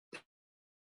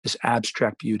this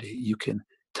abstract beauty. You can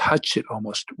touch it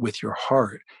almost with your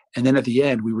heart. And then at the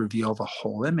end, we reveal the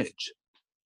whole image.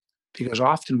 Because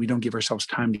often we don't give ourselves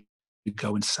time to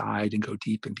go inside and go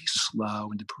deep and be slow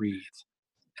and to breathe.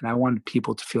 And I wanted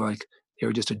people to feel like they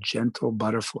were just a gentle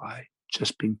butterfly,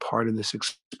 just being part of this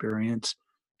experience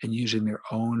and using their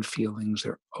own feelings,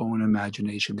 their own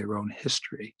imagination, their own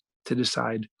history to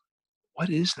decide,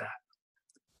 what is that?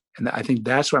 And I think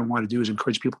that's what I want to do, is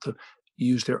encourage people to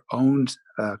use their own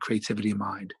creativity in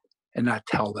mind and not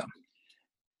tell them.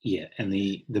 Yeah, and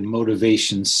the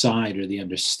motivation side, or the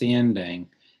understanding,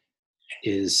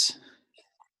 is,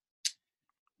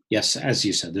 yes, as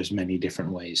you said, there's many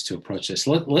different ways to approach this.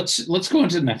 Let's go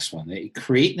into the next one.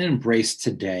 Create and embrace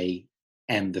today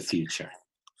and the future.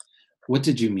 What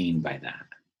did you mean by that?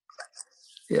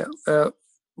 Yeah,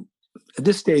 at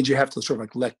this stage, you have to sort of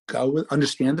like let go,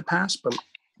 understand the past, but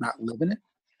not live in it.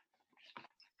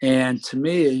 And to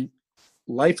me,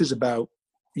 life is about,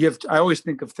 I always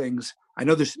think of things, I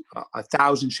know there's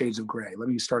 1,000 shades of gray. Let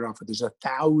me start off with, there's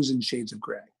 1,000 shades of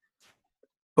gray.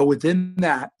 But within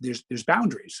that, there's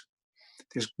boundaries.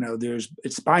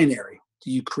 It's binary.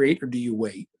 Do you create or do you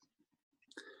wait?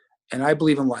 And I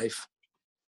believe in life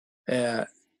that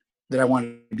I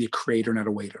want to be a creator, not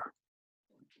a waiter.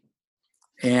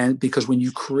 And because when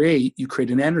you create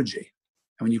an energy.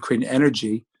 And when you create an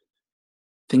energy,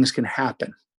 things can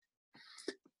happen.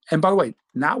 And by the way,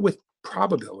 not with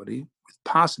probability, with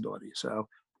possibility. So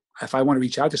if I want to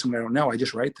reach out to someone I don't know, I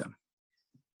just write them.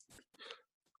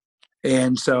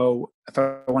 And so if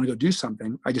I want to go do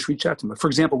something, I just reach out to them. For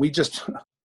example, we just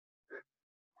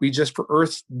for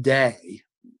Earth Day,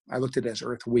 I looked at it as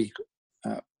Earth Week.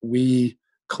 We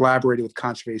collaborated with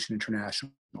Conservation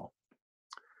International.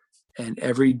 And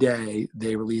every day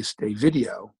they released a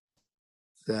video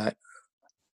that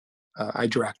I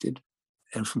directed,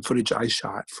 and from footage I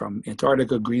shot from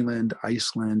Antarctica, Greenland,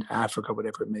 Iceland, Africa,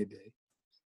 whatever it may be.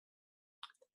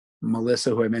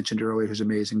 Melissa, who I mentioned earlier, who's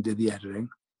amazing, did the editing.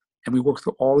 And we worked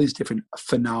with all these different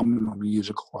phenomenal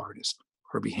musical artists.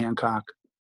 Herbie Hancock,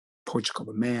 Portugal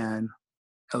the Man,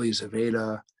 Elie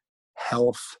Zaveda,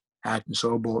 Health, Agnes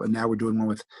Obel, and now we're doing one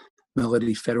with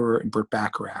Melody Federer and Burt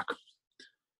Bacharach.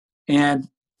 And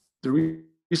the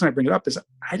reason I bring it up is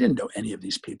I didn't know any of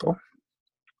these people.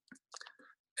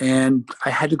 And I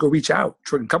had to go reach out,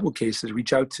 in a couple of cases,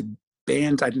 reach out to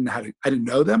bands. I didn't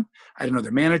know them. I didn't know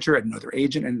their manager. I didn't know their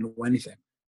agent. I didn't know anything.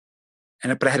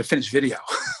 But I had to finish video.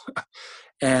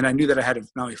 And I knew that I had to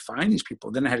not only find these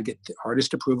people, then I had to get the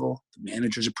artist approval, the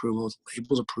manager's approval, the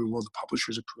label's approval, the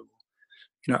publisher's approval.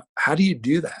 How do you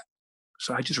do that?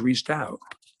 So I just reached out.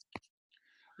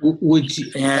 Would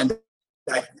you,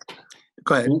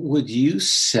 go ahead. Would you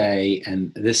say,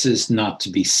 and this is not to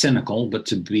be cynical, but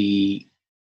to be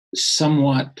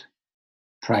somewhat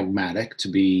pragmatic, to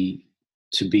be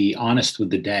honest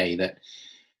with the day, that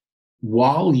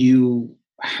while you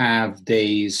have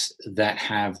days that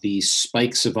have these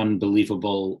spikes of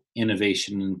unbelievable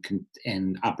innovation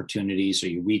and opportunities, or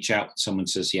you reach out and someone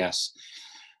says yes,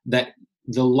 that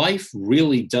the life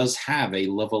really does have a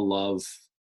level of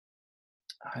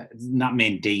not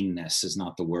mundaneness is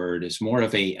not the word, is more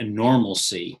of a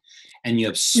normalcy, and you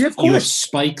have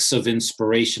spikes of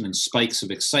inspiration and spikes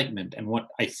of excitement. And what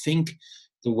I think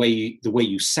the way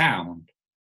you sound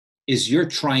is you're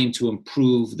trying to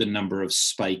improve the number of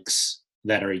spikes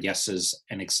that are yeses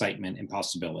and excitement and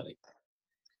possibility.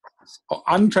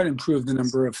 I'm trying to improve the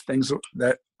number of things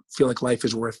that feel like life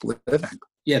is worth living.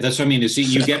 Yeah, that's what I mean. Is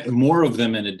you get more of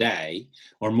them in a day,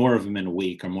 or more of them in a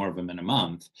week, or more of them in a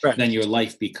month, right. Then your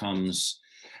life becomes,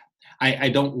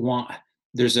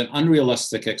 there's an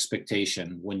unrealistic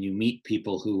expectation when you meet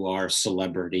people who are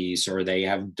celebrities, or they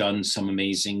have done some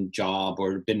amazing job,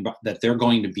 or that they're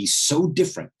going to be so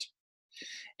different.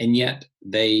 And yet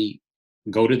they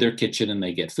go to their kitchen and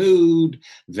they get food,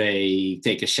 they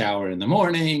take a shower in the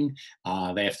morning,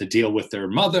 they have to deal with their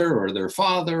mother or their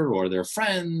father or their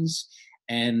friends,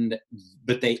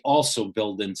 but they also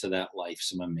build into that life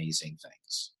some amazing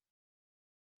things.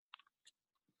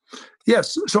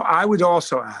 Yes, so I would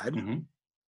also add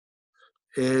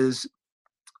is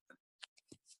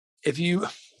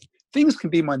things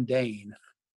can be mundane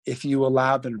if you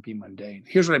allow them to be mundane.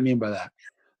 Here's what I mean by that.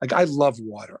 Like, I love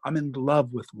water. I'm in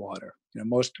love with water.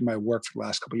 Most of my work for the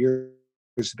last couple of years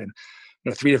has been,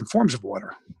 3 different forms of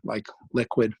water, like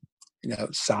liquid,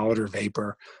 solid or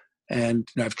vapor. And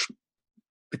it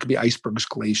could be icebergs,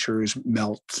 glaciers,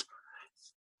 melts.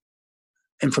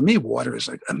 And for me, water is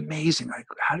like amazing. Like,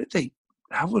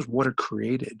 how was water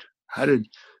created? How did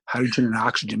hydrogen and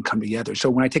oxygen come together?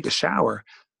 So when I take a shower,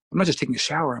 I'm not just taking a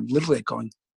shower, I'm literally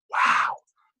going, wow,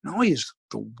 not only is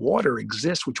the water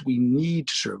exists, which we need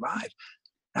to survive.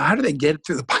 Now, how do they get it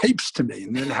through the pipes to me?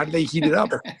 And then how do they heat it up?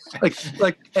 I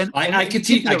could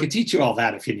teach you all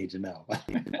that if you need to know.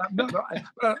 No,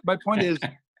 my point is,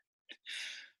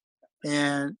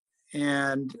 and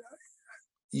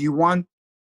you want,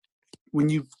 when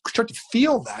you start to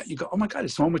feel that, you go, oh my God,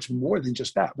 it's so much more than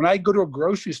just that. When I go to a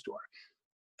grocery store,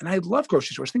 and I love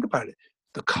grocery stores, think about it.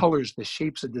 The colors, the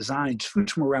shapes, the designs,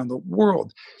 foods from around the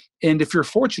world. And if you're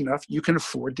fortunate enough, you can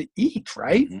afford to eat,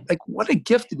 right? Mm-hmm. Like, what a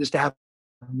gift it is to have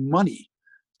money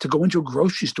to go into a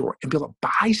grocery store and be able to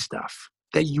buy stuff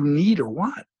that you need or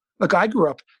want. Like, I grew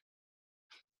up,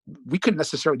 we couldn't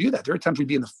necessarily do that. There are times we'd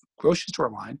be in the grocery store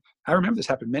line. I remember this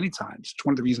happened many times. It's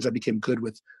one of the reasons I became good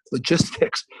with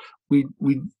logistics. We'd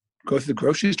go through the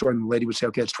grocery store and the lady would say,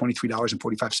 okay, it's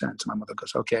 $23.45. And my mother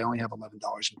goes, okay, I only have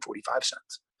 $11.45.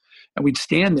 And we'd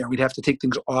stand there and we'd have to take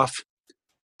things off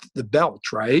the belt,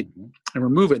 right? Mm-hmm. And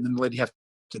remove it. And then the lady had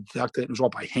to deduct it. It was all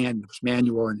by hand. It was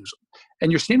manual.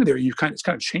 And you're standing there and it's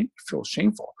kind of feels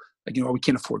shameful. Like, we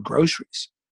can't afford groceries.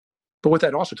 But what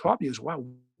that also taught me is, wow,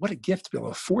 what a gift to be able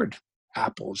to afford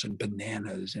apples and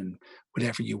bananas and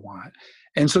whatever you want.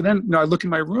 And so then, I look in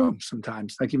my room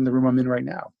sometimes, like even the room I'm in right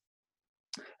now.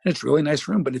 And it's a really nice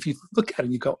room. But if you look at it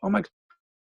and you go, oh my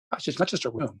gosh, it's not just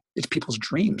a room. It's people's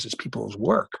dreams. It's people's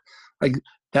work. Like,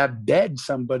 that bed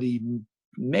somebody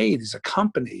made is a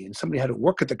company, and somebody had to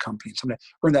work at the company, and somebody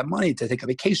earned that money to take a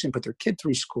vacation, put their kid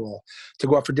through school, to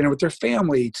go out for dinner with their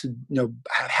family, to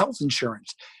have health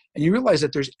insurance. And you realize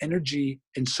that there's energy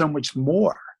and so much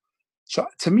more. So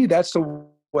to me, that's the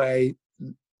way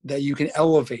that you can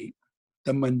elevate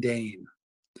the mundane,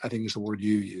 I think is the word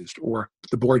you used, or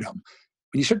the boredom.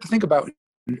 When you start to think about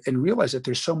and realize that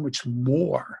there's so much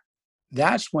more,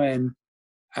 that's when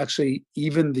actually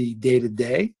even the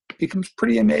day-to-day becomes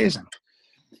pretty amazing.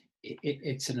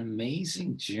 It's an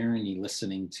amazing journey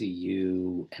listening to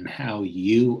you and how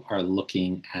you are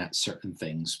looking at certain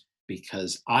things,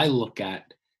 because I look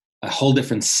at a whole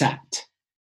different set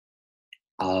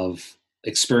of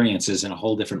experiences in a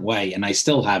whole different way, and I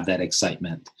still have that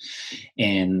excitement.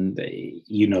 And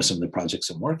some of the projects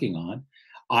I'm working on,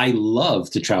 I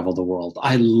love to travel the world.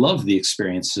 I love the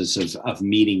experiences of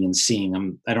meeting and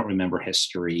seeing. I don't remember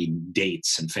history,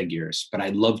 dates, and figures, but I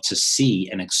love to see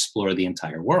and explore the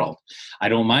entire world. I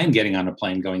don't mind getting on a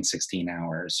plane going 16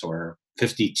 hours or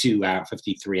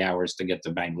 53 hours to get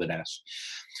to Bangladesh.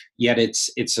 Yet it's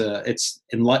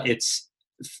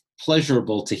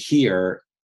pleasurable to hear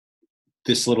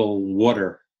this little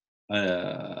water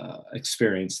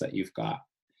experience that you've got,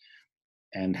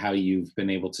 and how you've been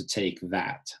able to take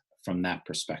that from that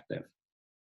perspective.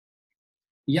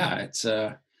 Yeah, it's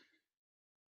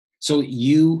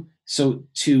so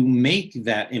to make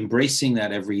that, embracing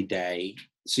that every day,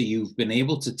 so you've been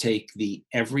able to take the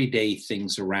everyday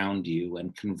things around you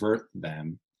and convert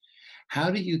them.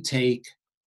 How do you take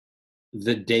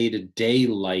the day-to-day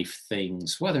life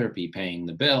things, whether it be paying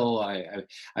the bill?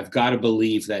 I've got to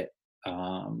believe that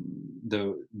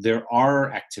there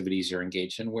are activities you're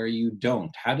engaged in where you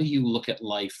don't. How do you look at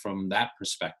life from that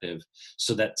perspective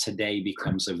so that today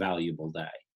becomes a valuable day?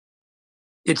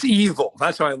 It's evil.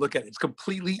 That's how I look at it. It's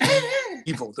completely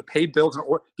evil to pay bills and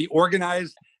be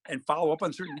organized and follow up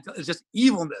on certain details. It's just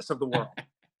evilness of the world.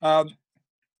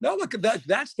 No, look,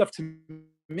 that stuff to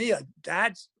me,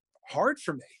 that's hard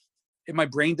for me. And my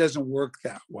brain doesn't work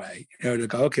that way. To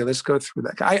go, okay, let's go through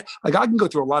that. I can go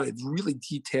through a lot of really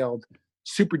detailed,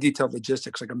 super detailed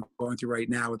logistics, like I'm going through right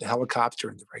now with the helicopter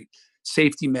and the right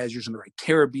safety measures and the right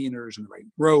carabiners and the right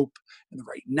rope and the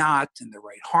right knot and the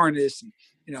right harness, and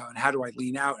and how do I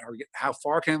lean out? How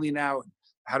far can I lean out? And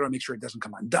how do I make sure it doesn't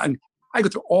come undone? I go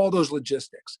through all those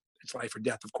logistics. It's life or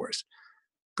death, of course.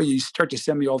 But you start to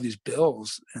send me all these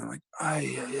bills, and I'm like,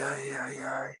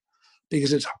 ay,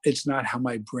 because it's not how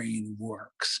my brain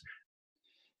works.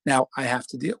 Now I have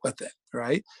to deal with it,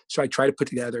 right? So I try to put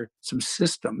together some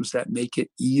systems that make it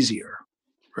easier,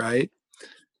 right?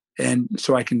 And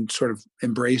so I can sort of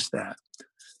embrace that.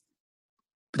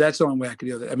 But that's the only way I can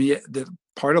deal with it. I mean, the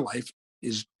part of life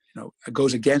is, it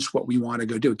goes against what we want to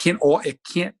go do. It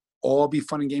can't all be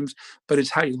fun and games, but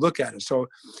it's how you look at it. So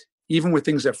even with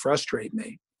things that frustrate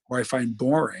me or I find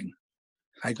boring,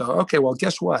 I go, okay, well,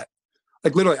 guess what?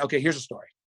 Like literally, okay, here's a story.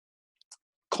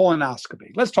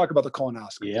 Colonoscopy. Let's talk about the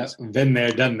colonoscopy. Yeah, been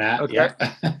there, done that. Okay.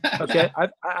 Yeah. Okay.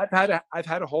 I've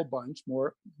had a whole bunch,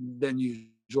 more than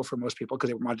usual for most people,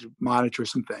 because they wanted to monitor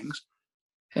some things.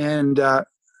 And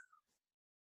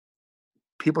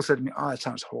people said to me, "Oh, it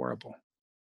sounds horrible."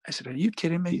 I said, "Are you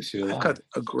kidding me? I've got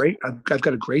a great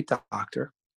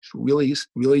doctor. He's really,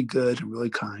 really good and really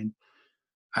kind.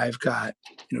 I've got,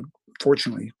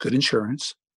 fortunately, good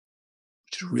insurance,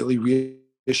 which is really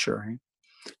reassuring.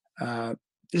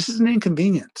 This is an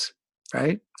inconvenience,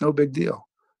 right? No big deal."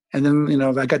 And then,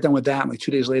 I got done with that. And like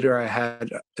 2 days later, I had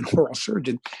an oral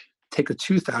surgeon take a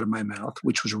tooth out of my mouth,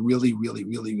 which was really, really,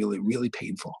 really, really, really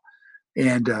painful.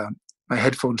 And my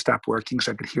headphones stopped working,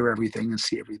 so I could hear everything and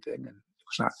see everything. And it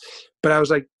was not. But I was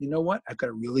like, you know what? I've got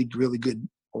a really, really good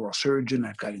oral surgeon.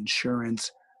 I've got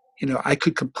insurance. I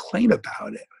could complain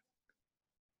about it,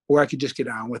 or I could just get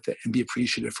on with it and be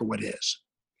appreciative for what is.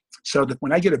 So that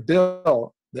when I get a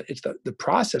bill, it's the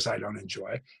process I don't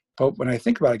enjoy. But when I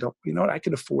think about it, I go, you know what? I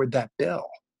can afford that bill.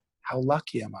 How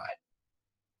lucky am I?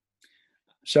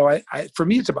 So I for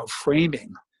me, it's about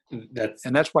framing.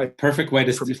 That's why perfect way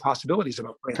to for me, possibilities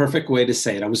about framing. Perfect way to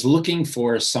say it. I was looking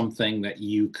for something that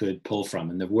you could pull from,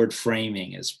 and the word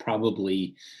framing is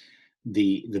probably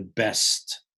the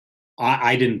best.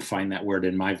 I didn't find that word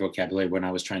in my vocabulary when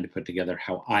I was trying to put together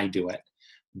how I do it.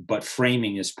 But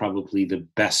framing is probably the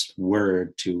best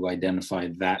word to identify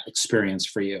that experience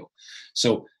for you.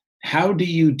 So how do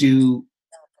you do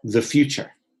the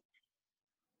future?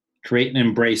 Create and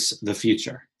embrace the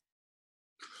future.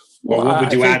 Well, what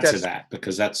would you add to that?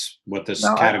 Because that's what this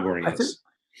category is.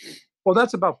 Well,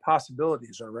 that's about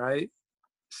possibilities, all right?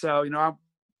 So,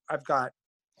 I've got,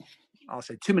 I'll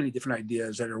say, too many different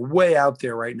ideas that are way out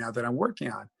there right now that I'm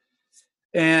working on.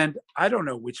 And I don't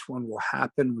know which one will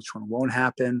happen, which one won't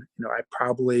happen.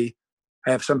 I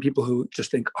have some people who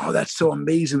just think, "Oh, that's so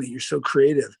amazing that you're so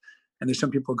creative." And there's some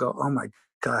people who go, "Oh my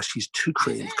gosh, he's too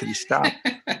creative. Could he stop?"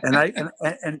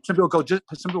 and some people go, some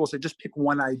people will say, "Just pick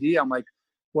one idea." I'm like,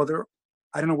 well,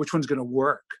 I don't know which one's going to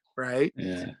work. Right.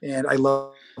 Yeah. And I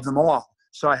love them all.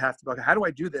 So I have to go, how do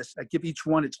I do this? I give each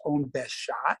one its own best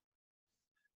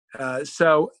shot.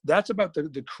 So that's about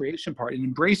the creation part and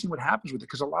embracing what happens with it.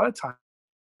 Because a lot of times,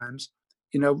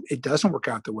 it doesn't work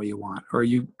out the way you want, or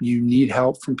you need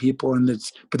help from people,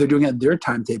 but they're doing it at their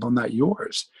timetable, not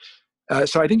yours.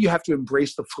 So I think you have to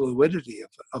embrace the fluidity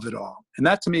of it all. And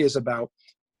that to me is about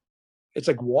it's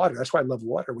like water. That's why I love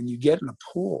water. When you get in a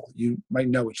pool, you might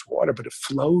know it's water, but it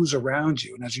flows around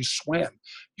you. And as you swim,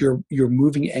 you're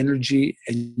moving energy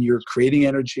and you're creating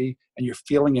energy and you're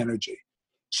feeling energy.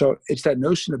 So it's that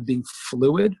notion of being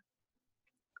fluid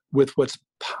with what's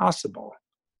possible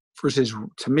versus,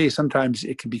 to me, sometimes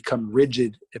it can become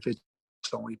rigid if it's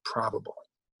only probable.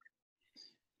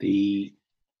 The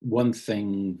one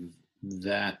thing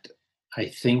that I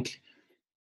think,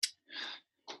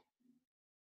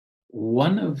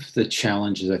 one of the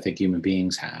challenges I think human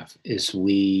beings have is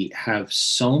we have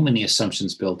so many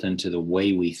assumptions built into the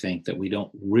way we think that we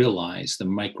don't realize the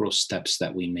micro steps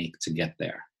that we make to get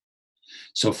there.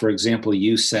 So, for example,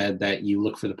 you said that you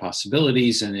look for the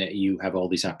possibilities and that you have all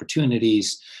these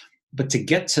opportunities, but to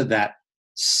get to that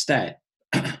step,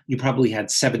 you probably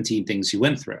had 17 things you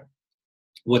went through.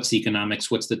 What's the economics?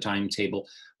 What's the timetable?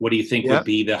 What do you think would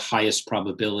be the highest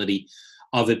probability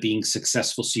of it being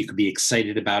successful so you could be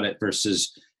excited about it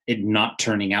versus it not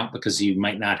turning out because you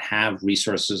might not have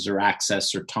resources or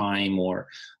access or time, or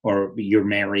you're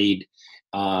married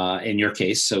in your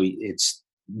case. So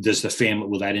does the family,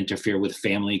 will that interfere with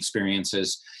family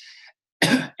experiences?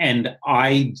 And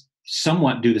I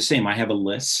somewhat do the same. I have a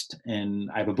list and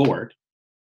I have a board,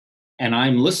 and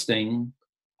I'm listing,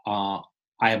 I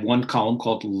have one column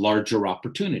called larger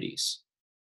opportunities.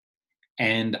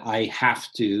 And I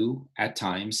have to, at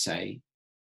times, say,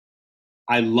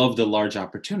 I love the large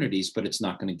opportunities, but it's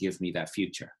not going to give me that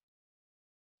future.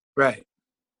 Right.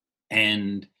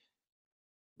 And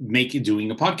doing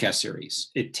a podcast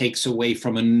series, it takes away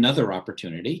from another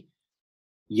opportunity.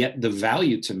 Yet the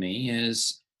value to me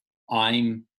is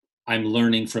I'm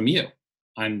learning from you.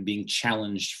 I'm being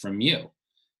challenged from you.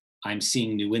 I'm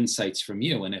seeing new insights from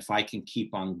you. And if I can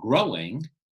keep on growing,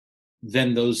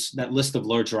 then that list of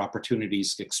larger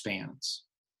opportunities expands.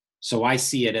 So I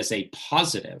see it as a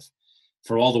positive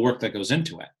for all the work that goes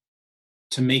into it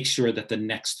to make sure that the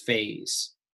next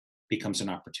phase becomes an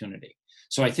opportunity.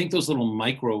 So I think those little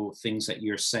micro things that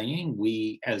you're saying,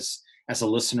 we as a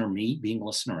listener, me being a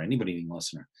listener, anybody being a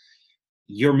listener,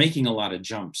 you're making a lot of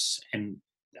jumps, and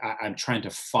I'm trying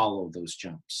to follow those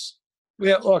jumps.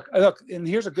 Yeah, look, and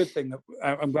here's a good thing.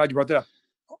 I'm glad you brought that up.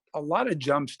 A lot of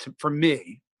jumps for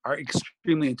me are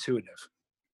extremely intuitive.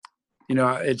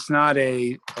 It's not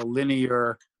a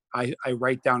linear, I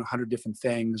write down 100 different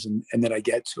things and then I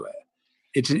get to it.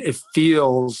 It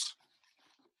feels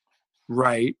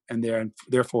right, and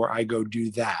therefore I go do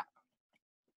that.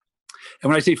 And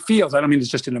when I say feels, I don't mean it's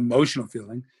just an emotional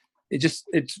feeling.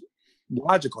 It's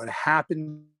logical. It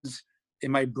happens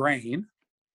in my brain,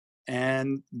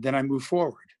 and then I move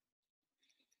forward.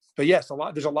 But yes,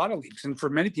 there's a lot of leaps. And for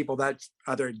many people, that's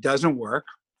either it doesn't work,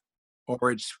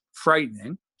 or it's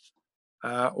frightening,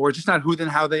 or it's just not who then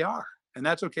how they are. And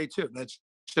that's okay too. That's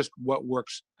just what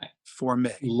works for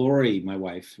me. Lori, my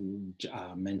wife,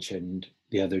 mentioned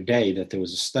the other day that there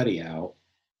was a study out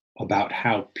about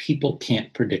how people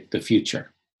can't predict the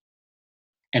future.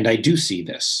 And I do see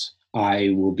this. I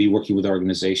will be working with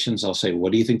organizations. I'll say,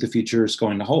 what do you think the future is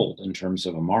going to hold in terms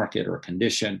of a market or a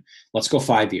condition? Let's go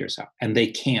 5 years out. And they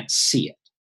can't see it.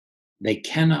 They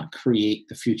cannot create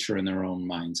the future in their own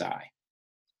mind's eye.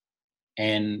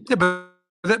 And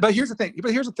but here's the thing.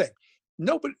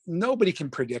 Nobody can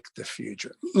predict the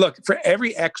future. Look, for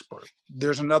every expert,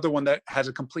 there's another one that has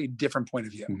a completely different point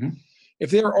of view. Mm-hmm. If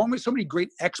there are almost so many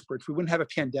great experts, we wouldn't have a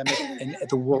pandemic and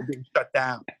the world being shut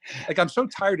down. Like, I'm so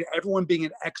tired of everyone being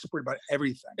an expert about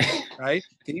everything, right?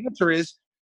 The answer is,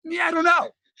 I don't know.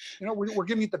 We're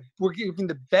giving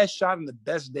the best shot and the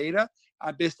best data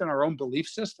based on our own belief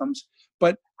systems.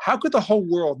 But how could the whole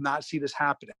world not see this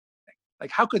happening?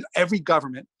 Like, how could every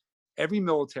government, every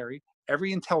military,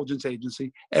 every intelligence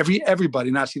agency, everybody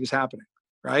not see this happening,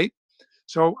 right?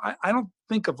 So I don't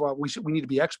think of we need to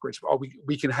be experts.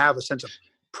 We can have a sense of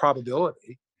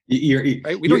probability.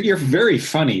 You're very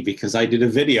funny, because I did a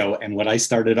video, and what I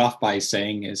started off by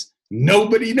saying is,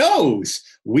 nobody knows.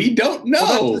 We don't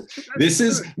know. This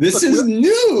is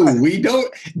new. We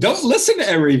don't listen to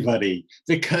everybody,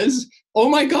 because, oh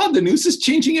my God, the news is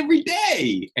changing every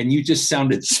day. And you just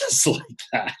sounded just like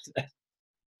that.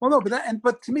 Well, no,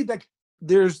 but to me,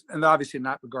 there's, and obviously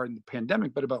not regarding the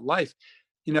pandemic, but about life,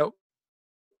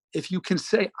 if you can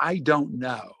say, I don't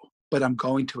know, but I'm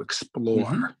going to explore.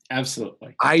 Mm-hmm.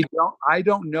 Absolutely. I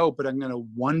don't know, but I'm going to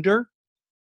wonder,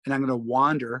 and I'm going to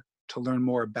wander to learn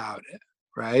more about it,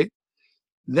 right?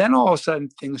 Then all of a sudden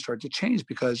things start to change,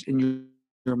 because in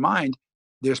your mind,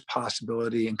 there's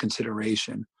possibility and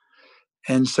consideration.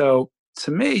 And so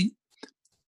to me,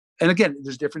 and again,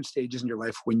 there's different stages in your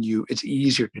life when it's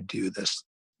easier to do this.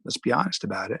 Let's be honest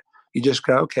about it. You just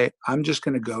go, okay, I'm just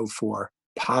going to go for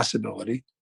possibility,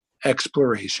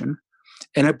 exploration,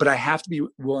 but I have to be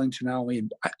willing to not only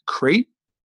create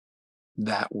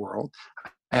that world,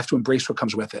 I have to embrace what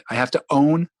comes with it. I have to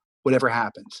own whatever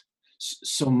happens.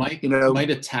 So might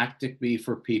a tactic be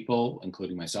for people,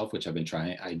 including myself, which I've been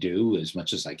trying, I do as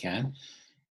much as I can,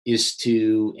 is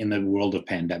to, in the world of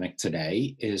pandemic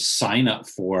today, is sign up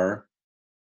for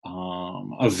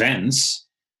events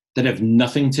that have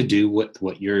nothing to do with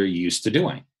what you're used to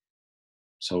doing.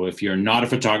 So if you're not a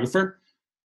photographer,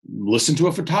 listen to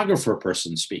a photographer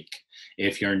person speak.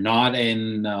 If you're not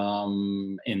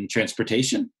in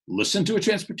transportation, listen to a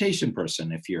transportation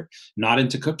person. If you're not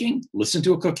into cooking, listen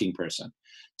to a cooking person,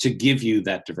 to give you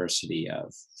that diversity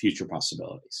of future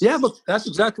possibilities. Yeah, look, that's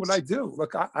exactly what I do.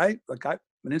 Look, I'm on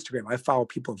Instagram. I follow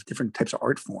people of different types of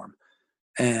art form,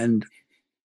 and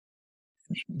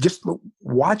just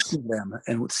watching them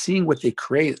and seeing what they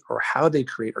create or how they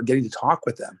create or getting to talk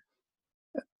with them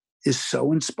is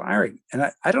so inspiring.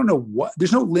 And I don't know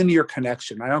there's no linear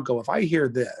connection. I don't go, if I hear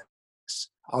this,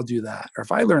 I'll do that. Or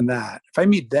if I learn that, if I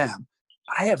meet them,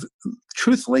 I have,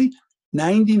 truthfully,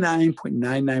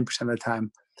 99.99% of the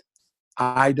time,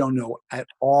 I don't know at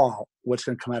all what's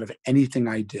going to come out of anything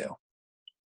I do.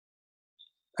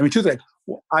 I mean, truthfully,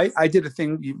 I did a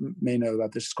thing, you may know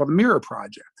about this, it's called the Mirror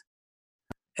Project.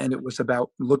 And it was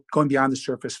about going beyond the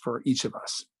surface for each of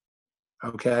us.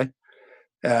 Okay.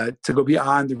 To go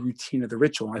beyond the routine of the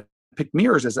ritual. I picked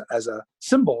mirrors as a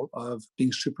symbol of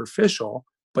being superficial,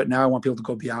 but now I want people to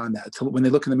go beyond that. To, when they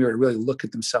look in the mirror, to really look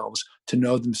at themselves, to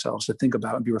know themselves, to think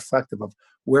about and be reflective of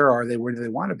where are they, where do they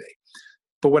want to be.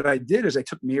 But what I did is I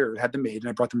took mirrors, had them made, and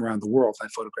I brought them around the world. I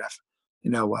photographed,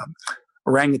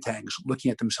 orangutans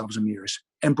looking at themselves in mirrors,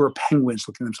 emperor penguins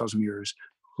looking at themselves in mirrors,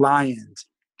 lions,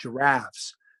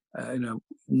 giraffes,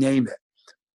 name it.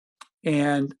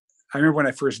 And I remember when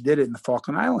I first did it in the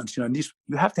Falkland Islands, and you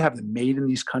have to have them made in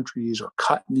these countries or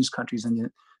cut in these countries, and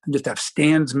just have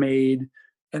stands made.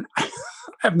 And I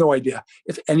have no idea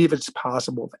if any of it's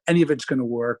possible, if any of it's going to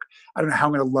work. I don't know how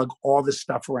I'm going to lug all this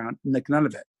stuff around, like none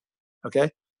of it.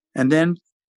 Okay. And then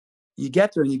you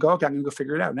get there and you go, okay, I'm going to go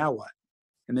figure it out. Now what?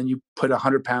 And then you put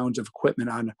 100 pounds of equipment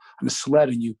on a sled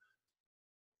and you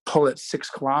pull it 6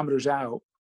 kilometers out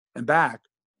and back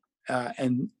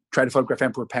and try to photograph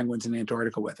emperor penguins in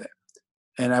Antarctica with it.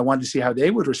 And I wanted to see how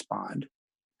they would respond.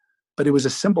 But it was a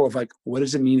symbol of what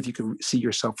does it mean if you can see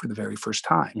yourself for the very first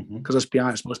time? Because let's be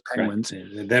honest, most penguins,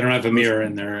 right, they don't have a mirror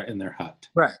in their hut.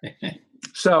 Right.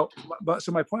 So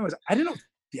my point was, I didn't know what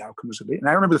the outcome was going to be. And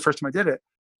I remember the first time I did it,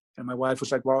 and my wife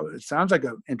was like, well, it sounds like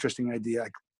an interesting idea.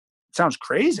 It sounds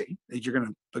crazy that you're going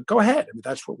to, but go ahead. I mean,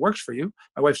 that's what works for you.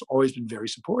 My wife's always been very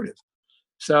supportive.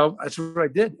 So that's what I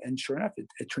did. And sure enough, it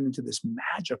turned into this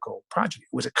magical project.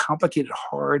 Was it complicated,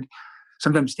 hard,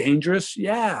 sometimes dangerous?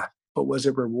 Yeah. But was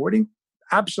it rewarding?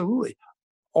 Absolutely.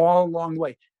 All along the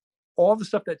way. All the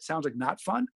stuff that sounds like not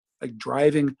fun, like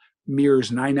driving mirrors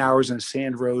 9 hours on a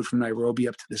sand road from Nairobi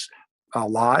up to this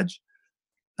lodge,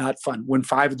 not fun. When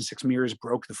 5 of the 6 mirrors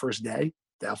broke the first day,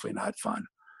 definitely not fun.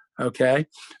 Okay.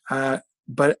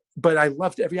 But I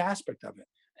loved every aspect of it.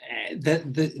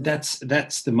 That's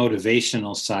the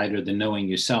motivational side, or the knowing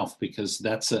yourself, because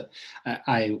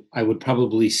I would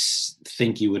probably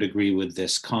think you would agree with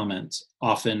this comment.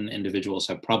 Often individuals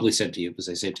have probably said to you, because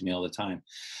they say it to me all the time,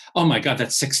 oh my God,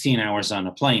 that's 16 hours on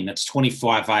a plane. That's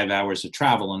 25 hours of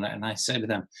travel. And I say to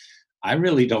them, I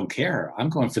really don't care. I'm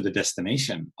going for the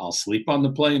destination. I'll sleep on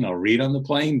the plane. I'll read on the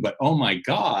plane. But oh my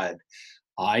God,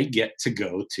 I get to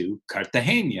go to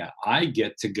Cartagena. I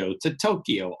get to go to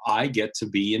Tokyo. I get to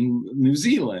be in New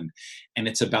Zealand. And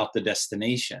it's about the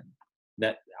destination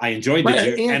that I enjoyed.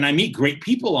 Right. And I meet great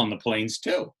people on the planes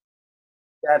too.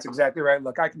 That's exactly right.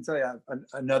 Look, I can tell you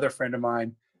another friend of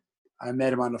mine, I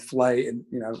met him on a flight, and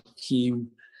he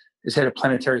is head of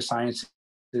planetary sciences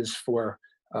for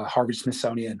Harvard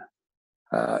Smithsonian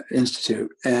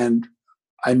Institute. And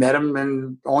I met him,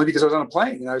 and only because I was on a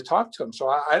plane and I talked to him. So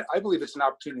I believe it's an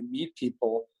opportunity to meet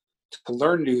people, to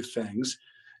learn new things.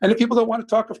 And if people don't want to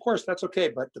talk, of course, that's okay.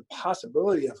 But the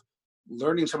possibility of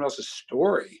learning someone else's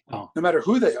story, no matter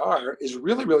who they are, is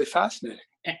really, really fascinating.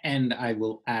 And I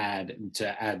will add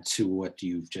to what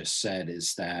you've just said,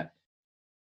 is that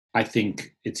I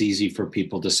think it's easy for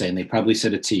people to say, and they probably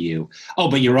said it to you, oh,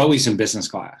 but you're always in business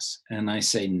class. And I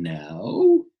say,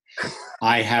 no.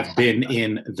 I have been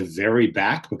in the very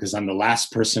back because I'm the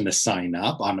last person to sign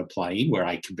up on a plane where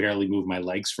I can barely move my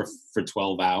legs for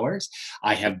 12 hours.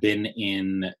 I have been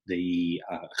in the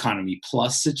economy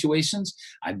plus situations.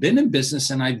 I've been in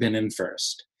business and I've been in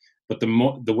first. But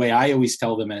the way I always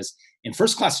tell them is, in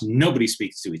first class, nobody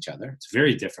speaks to each other. It's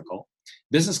very difficult.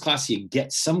 Business class, you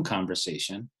get some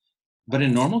conversation. But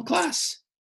in normal class,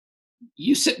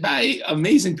 you sit by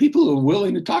amazing people who are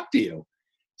willing to talk to you.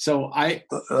 So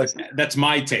that's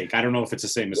my take. I don't know if it's the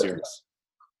same as yours.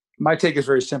 My take is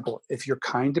very simple. If you're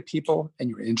kind to people and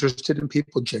you're interested in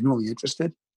people, genuinely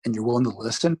interested, and you're willing to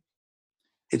listen,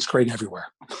 it's great everywhere.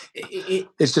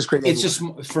 It's just great. It's just,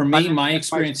 for me, my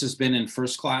experience has been in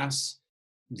first class,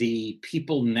 the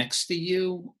people next to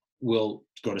you will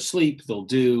go to sleep.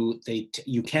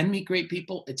 You can meet great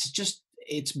people.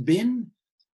 It's been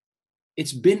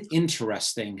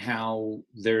interesting how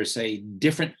there's a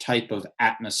different type of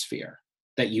atmosphere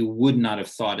that you would not have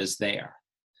thought is there,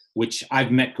 which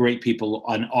I've met great people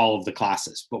on all of the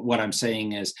classes. But what I'm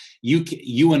saying is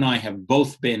you and I have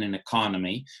both been in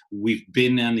economy. We've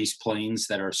been on these planes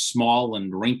that are small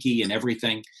and rinky and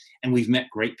everything, and we've met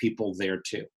great people there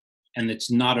too. And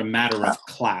it's not a matter of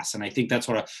class. And I think that's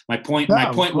what my point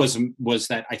was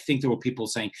that I think there were people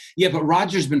saying, yeah, but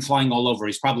Roger's been flying all over.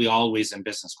 He's probably always in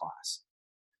business class.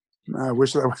 I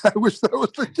wish that was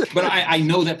the case. But I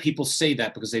know that people say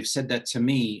that because they've said that to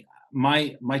me.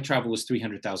 My travel was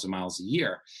 300,000 miles a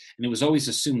year. And it was always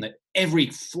assumed that every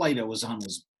flight I was on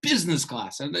was business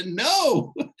class. And then,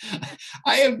 no,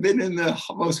 I have been in the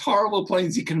most horrible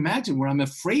planes you can imagine, where I'm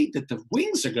afraid that the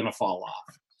wings are going to fall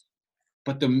off.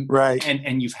 But right.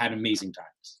 And you've had amazing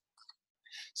times.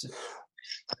 So,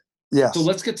 yes. So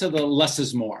let's get to the less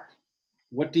is more.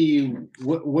 What's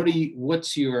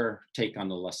your take on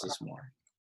the less is more?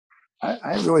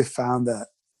 I really found that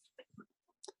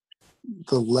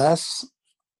the less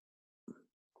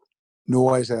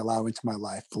noise I allow into my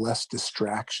life, the less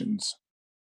distractions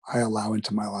I allow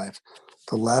into my life,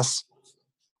 the less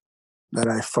that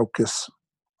I focus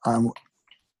on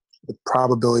the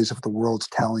probabilities of the world's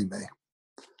telling me,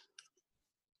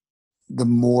 the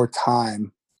more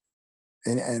time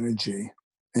and energy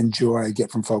and joy I get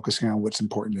from focusing on what's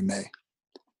important to me.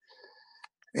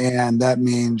 And that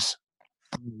means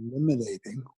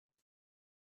eliminating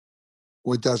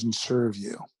what doesn't serve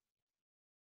you.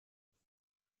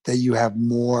 That you have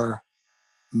more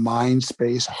mind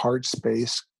space, heart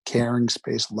space, caring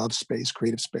space, love space,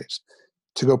 creative space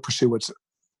to go pursue what's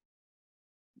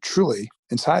truly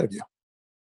inside of you.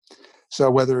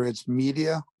 So whether it's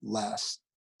media, less,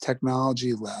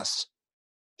 technology, less,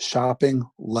 shopping,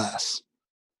 less,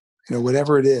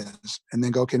 whatever it is, and then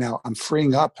go, okay, now I'm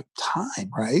freeing up time,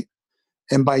 right?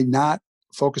 And by not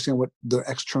focusing on what the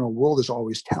external world is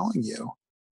always telling you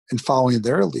and following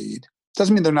their lead,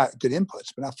 doesn't mean they're not good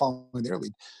inputs, but not following their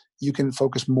lead, you can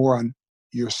focus more on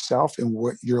yourself and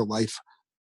what your life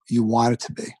you want it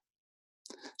to be.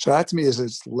 So that to me is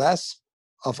it's less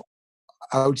of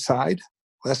outside,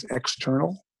 less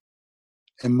external,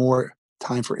 and more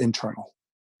time for internal.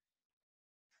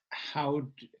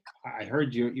 I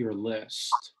heard your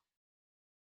list.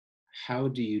 How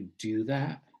do you do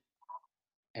that?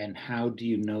 And how do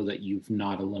you know that you've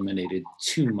not eliminated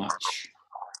too much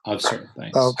of certain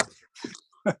things?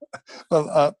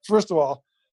 Well, first of all,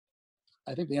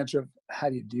 I think the answer of how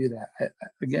do you do that,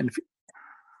 again, if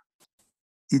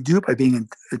you do it by being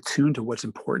attuned to what's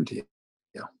important to you,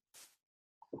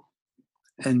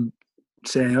 and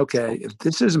saying, okay, if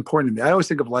this is important to me, I always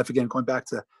think of life, again, going back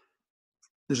to,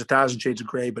 there's 1,000 shades of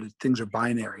gray, but things are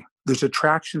binary. There's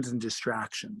attractions and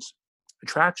distractions.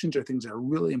 Attractions are things that are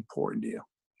really important to you,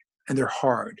 and they're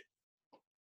hard.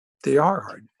 They are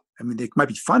hard. I mean, they might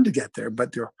be fun to get there,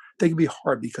 but they can be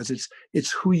hard because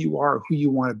it's who you are, who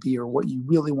you want to be, or what you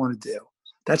really want to do.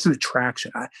 That's an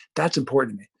attraction. That's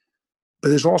important to me. But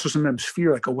there's also sometimes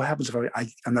fear, like, oh, what happens if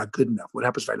I'm not good enough? What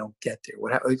happens if I don't get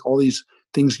there? Like all these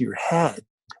things in your head.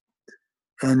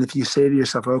 And if you say to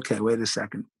yourself, okay, wait a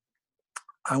second,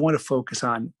 I want to focus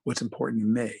on what's important to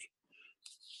me,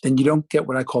 then you don't get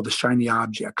what I call the shiny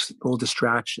objects, little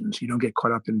distractions. You don't get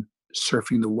caught up in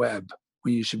surfing the web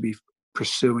when you should be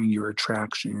pursuing your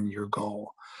attraction and your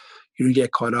goal. You don't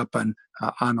get caught up on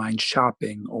online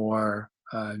shopping or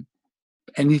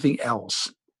anything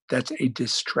else. That's a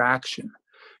distraction.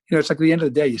 It's like at the end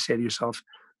of the day, you say to yourself,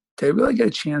 did I really get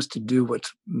a chance to do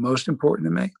what's most important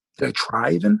to me? Did I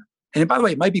try even? And by the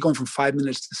way, it might be going from 5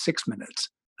 minutes to 6 minutes,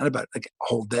 not about like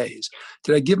whole days.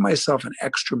 Did I give myself an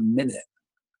extra minute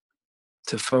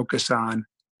to focus on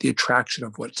the attraction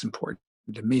of what's important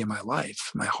to me in my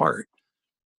life, my heart?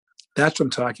 That's what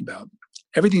I'm talking about.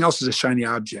 Everything else is a shiny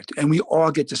object, and we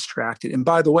all get distracted. And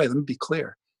by the way, let me be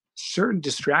clear. Certain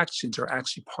distractions are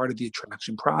actually part of the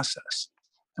attraction process.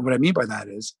 And what I mean by that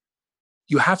is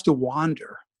you have to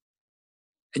wander,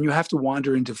 and you have to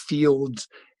wander into fields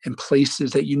and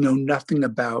places that you know nothing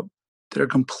about, that are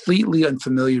completely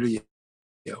unfamiliar to you,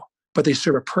 but they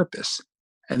serve a purpose,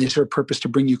 and they serve a purpose to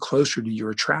bring you closer to your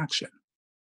attraction.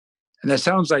 And that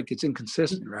sounds like it's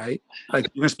inconsistent, right? Like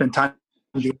you're going to spend time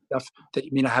doing stuff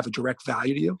that may not have a direct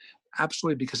value to you.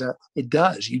 Absolutely, because it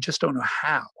does. You just don't know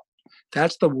how.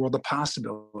 That's the world of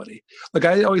possibility. Like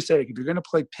I always say, if you're going to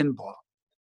play pinball,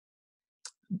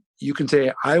 you can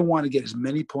say, I want to get as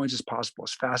many points as possible,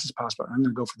 as fast as possible. I'm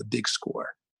going to go for the big score.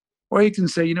 Or you can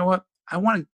say, you know what? I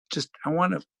want to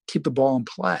keep the ball in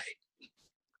play.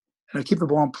 And I keep the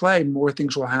ball in play, more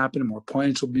things will happen, more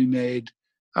points will be made.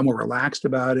 I'm more relaxed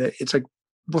about it. It's like,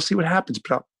 we'll see what happens,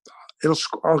 but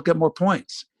I'll get more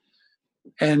points.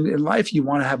 And in life, you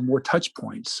want to have more touch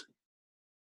points,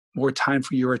 more time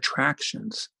for your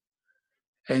attractions.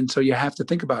 And so you have to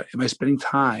think about, am I spending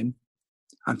time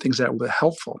on things that will be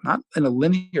helpful, not in a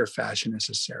linear fashion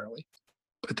necessarily,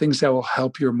 but things that will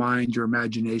help your mind, your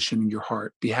imagination, and your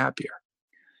heart be happier.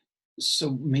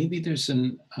 So maybe there's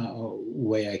a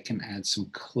way I can add some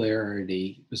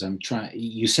clarity, because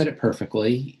you said it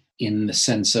perfectly in the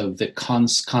sense of the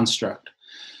construct.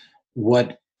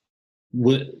 What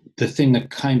the thing that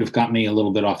kind of got me a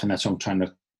little bit off, and that's what I'm trying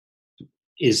to,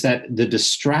 is that the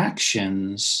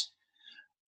distractions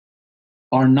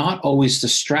are not always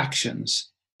distractions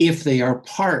if they are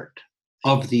part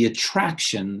of the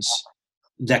attractions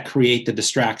that create the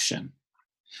distraction.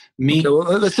 Okay,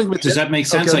 well, let's think about Does that make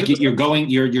sense? Okay, like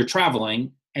you're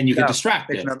traveling and you get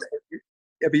distracted.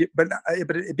 But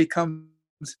it becomes,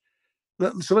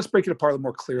 so let's break it apart a little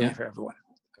more clearly for everyone.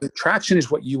 The attraction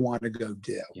is what you want to go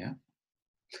do. Yeah.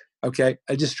 Okay.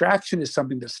 A distraction is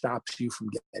something that stops you from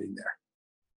getting there.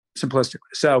 Simplistically.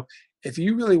 So if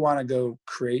you really want to go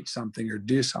create something or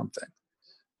do something,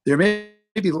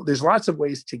 there's lots of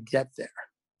ways to get there.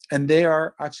 And they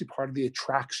are actually part of the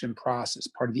attraction process,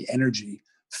 part of the energy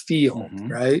field,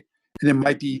 right? And it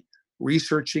might be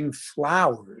researching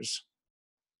flowers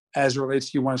as it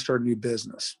relates to you want to start a new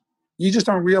business. You just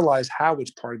don't realize how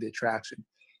it's part of the attraction.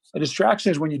 A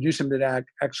distraction is when you do something that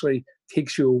actually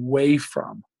takes you away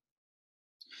from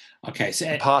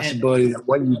the possibility of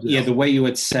what you do. Yeah, the way you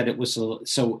had said it was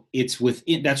so it's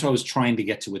within. That's what I was trying to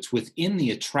get to. It's within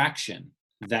the attraction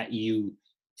that you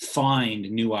find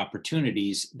new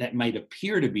opportunities that might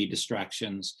appear to be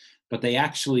distractions, but they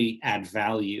actually add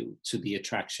value to the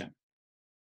attraction.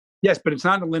 Yes, but it's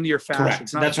not in a linear fashion.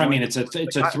 Correct. That's what I mean. It's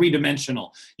a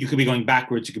three-dimensional. You could be going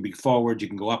backwards. You could be forward. You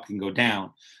can go up. You can go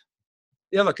down.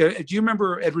 Yeah. Look, do you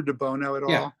remember Edward de Bono at all?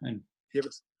 Yeah.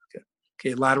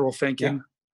 Okay. Lateral thinking. Yeah.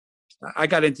 I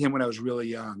got into him when I was really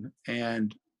young,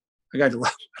 and I don't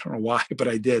know why, but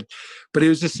I did. But it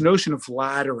was this notion of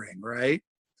laddering, right?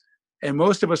 And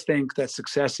most of us think that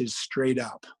success is straight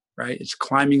up, right? It's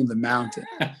climbing the mountain.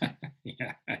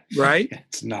 Yeah. Right?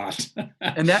 It's not.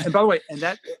 And by the way,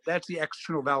 that's the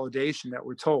external validation that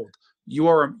we're told.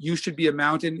 You should be a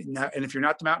mountain, and if you're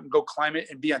not the mountain, go climb it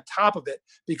and be on top of it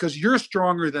because you're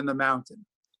stronger than the mountain.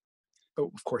 But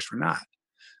of course we're not.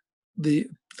 The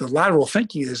lateral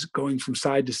thinking is going from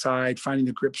side to side, finding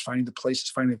the grips, finding the places,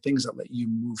 finding the things that let you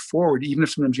move forward, even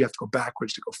if sometimes you have to go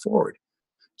backwards to go forward.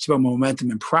 It's about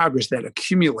momentum and progress that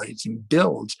accumulates and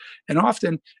builds. And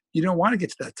often you don't want to get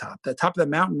to that top. That top of the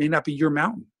mountain may not be your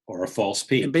mountain. Or a false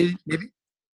peak. And maybe,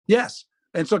 yes.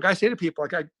 And so I say to people,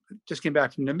 like I just came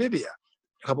back from Namibia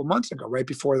a couple months ago, right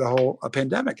before the whole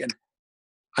pandemic. And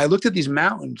I looked at these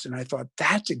mountains and I thought,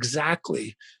 that's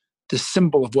exactly the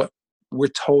symbol of what we're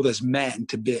told as men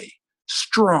to be.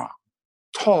 Strong,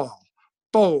 tall,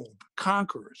 bold,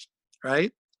 conquerors,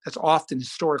 right? That's often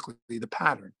historically the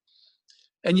pattern.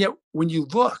 And yet, when you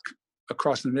look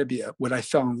across Namibia, what I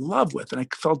fell in love with, and I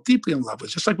fell deeply in love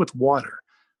with, just like with water,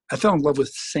 I fell in love with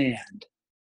sand.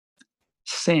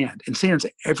 Sand. And sand's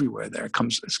everywhere there. It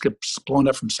gets blown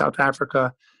up from South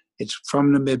Africa. It's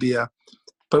from Namibia.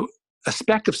 But a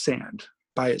speck of sand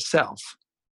by itself,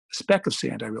 I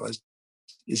realized,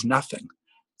 is nothing.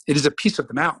 It is a piece of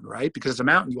the mountain, right? Because as a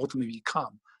mountain, you ultimately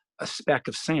become a speck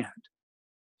of sand.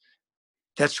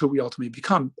 That's who we ultimately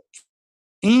become.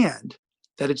 And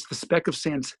that it's the speck of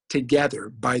sand together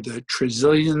by the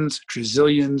trillions,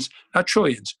 not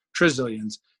trillions,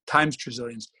 trillions, times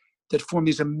trillions, that form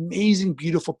these amazing,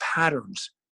 beautiful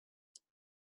patterns.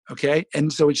 Okay?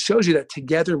 And so it shows you that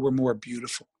together we're more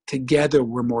beautiful. Together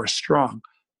we're more strong.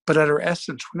 But at our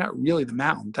essence, we're not really the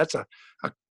mountain. That's a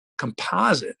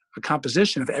composite, a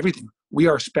composition of everything. We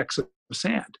are specks of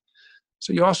sand.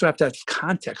 So you also have to have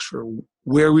context for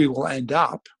where we will end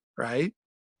up, right?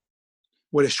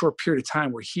 What a short period of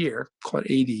time we're here, call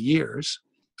it 80 years,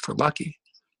 if we're lucky.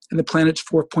 And the planet's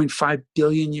 4.5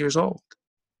 billion years old.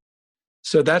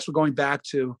 So that's what going back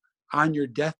to on your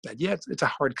deathbed. Yeah, it's a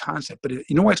hard concept, but you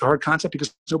know why it's a hard concept?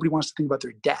 Because nobody wants to think about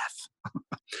their death.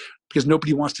 Because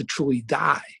nobody wants to truly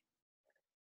die.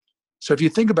 So if you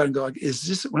think about it and go, like, is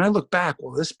this, when I look back,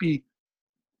 will this be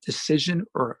decision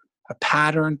or a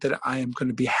pattern that I am going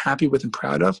to be happy with and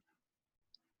proud of?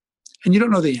 And you don't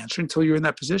know the answer until you're in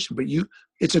that position, but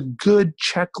it's a good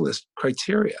checklist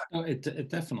criteria. Oh, it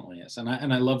definitely is. And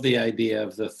I love the idea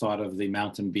of the thought of the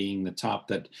mountain being the top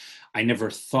that I never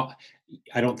thought,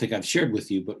 I don't think I've shared with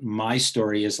you, but my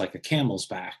story is like a camel's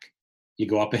back. You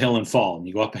go up a hill and fall, and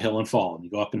you go up a hill and fall, and you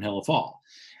go up a hill and fall.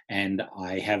 And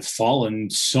I have fallen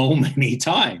so many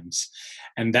times.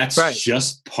 And that's Right.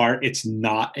 just it's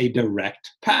not a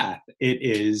direct path. It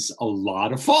is a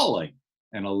lot of falling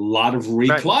and a lot of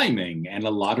reclimbing and a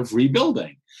lot of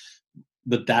rebuilding.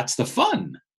 But that's the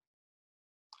fun.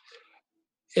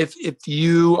 If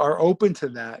you are open to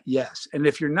that, yes. And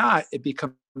if you're not, it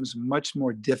becomes much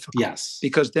more difficult. Yes.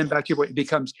 Because then back to your point,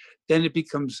 it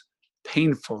becomes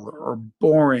painful or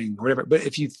boring or whatever. But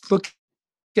if you look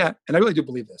at, and I really do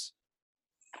believe this,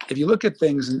 if you look at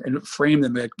things and frame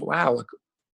them like, wow, look at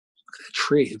that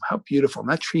tree, how beautiful.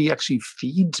 And that tree actually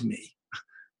feeds me.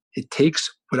 It takes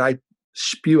what I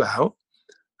spew out,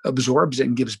 absorbs it,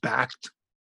 and gives back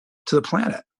to the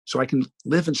planet so I can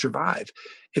live and survive.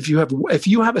 If you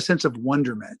have a sense of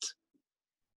wonderment,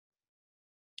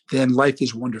 then life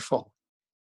is wonderful,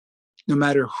 no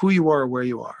matter who you are or where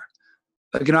you are.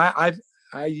 Like,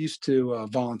 I used to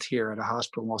volunteer at a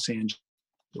hospital in Los Angeles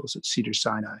at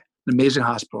Cedars-Sinai, an amazing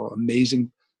hospital,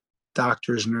 amazing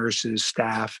doctors, nurses,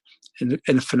 staff, and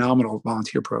a phenomenal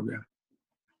volunteer program.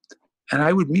 And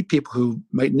I would meet people who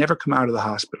might never come out of the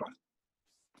hospital,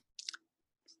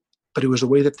 but it was the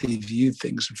way that they viewed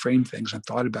things and framed things and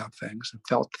thought about things and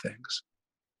felt things.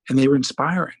 And they were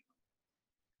inspiring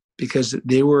because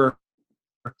they were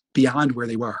beyond where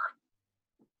they were.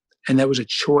 And that was a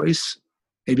choice.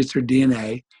 Maybe it's their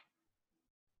DNA,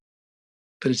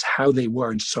 but it's how they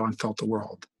were and saw and felt the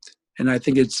world. And I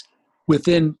think it's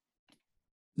within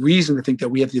reason to think that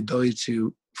we have the ability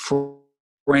to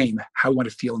frame how we want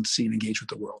to feel and see and engage with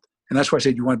the world. And that's why I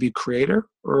say, do you want to be a creator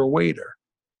or a waiter?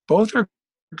 Both are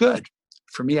good.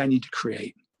 For me, I need to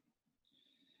create.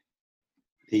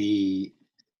 I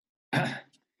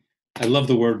love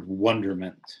the word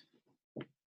wonderment.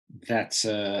 That's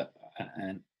an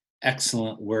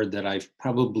excellent word that I've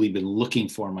probably been looking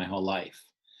for my whole life.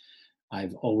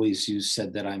 I've always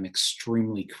said that I'm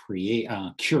extremely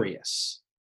curious,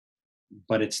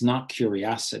 but it's not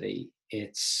curiosity.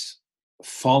 It's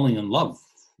falling in love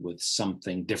with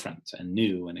something different and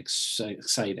new and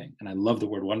exciting. And I love the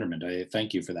word wonderment. I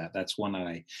thank you for that. That's one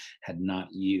I had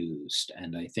not used.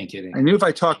 And I think I knew if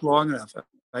I talked long enough,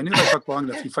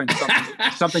 you find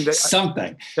something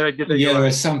that I did. Yeah, there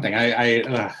was something.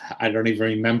 I don't even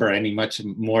remember much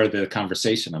more of the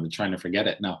conversation. I'm trying to forget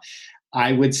it. No,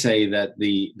 I would say that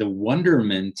the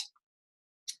wonderment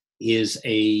is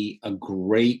a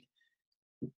great,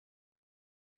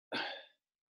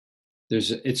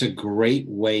 it's a great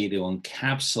way to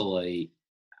encapsulate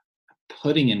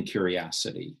putting in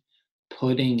curiosity,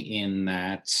 putting in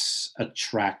that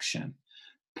attraction,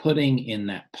 putting in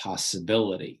that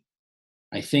possibility.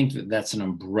 I think that's an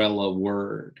umbrella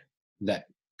word that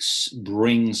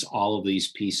brings all of these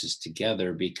pieces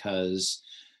together, because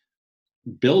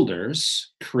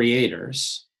builders,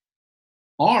 creators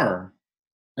are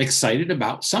excited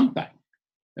about something.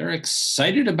 They're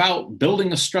excited about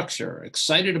building a structure,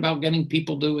 excited about getting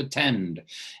people to attend,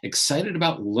 excited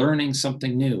about learning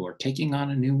something new or taking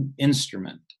on a new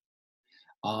instrument.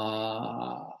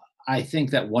 I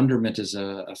think that wonderment is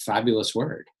a fabulous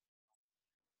word.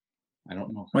 I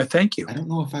don't know. Well, thank you. I don't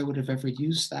know if I would have ever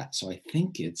used that. So I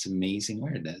think it's an amazing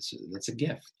word. That's a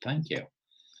gift. Thank you.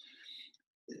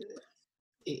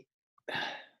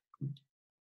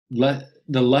 The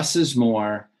less is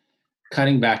more.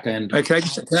 Cutting back end. Can I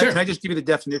just give you the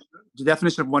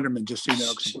definition of wonderment, just so you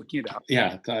know, because I'm looking it up.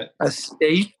 Yeah. Got it. A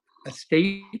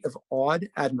state of awed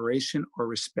admiration or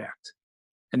respect.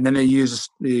 And then they use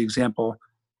the example,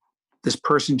 this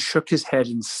person shook his head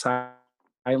in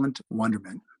silent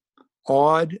wonderment.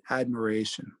 Awed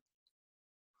admiration.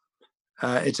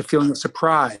 It's a feeling of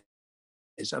surprise,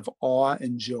 of awe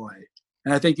and joy.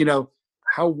 And I think,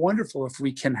 how wonderful if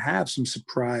we can have some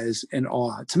surprise and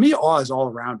awe. To me, awe is all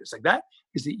around us. Like, that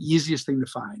is the easiest thing to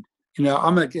find.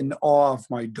 I'm like in awe of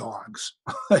my dogs.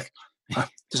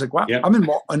 Just like, wow, yep. I'm in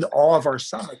awe of our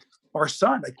son.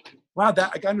 Like, wow,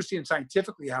 that I can understand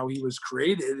scientifically how he was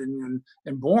created and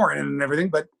born and everything,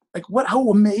 but like, how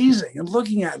amazing! And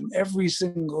looking at him every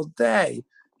single day,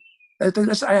 I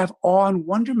have awe and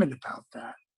wonderment about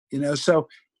that. So,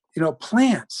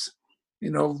 plants,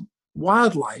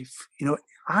 wildlife,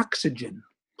 oxygen,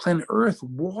 planet Earth,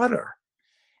 water.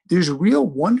 There's real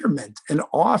wonderment and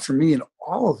awe for me in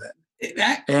all of it.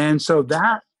 That, And so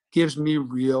that gives me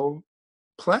real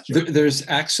pleasure. there's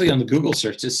actually on the Google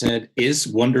search, it said, is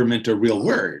wonderment a real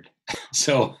word?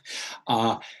 So,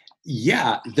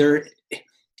 yeah,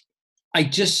 I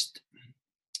just,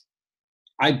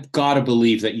 I've got to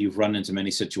believe that you've run into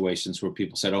many situations where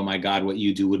people said, oh my God, what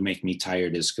you do would make me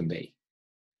tired as can be.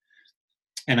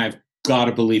 And I've got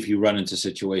to believe you run into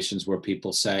situations where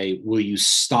people say, will you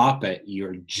stop it?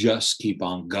 You're just keep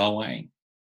on going.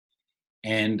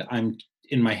 And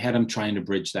in my head, I'm trying to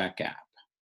bridge that gap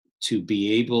to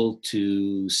be able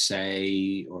to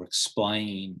say or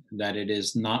explain that it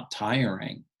is not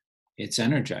tiring, it's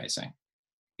energizing.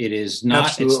 It is not,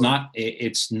 Absolutely.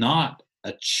 it's not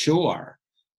a chore,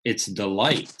 it's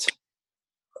delight.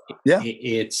 Yeah.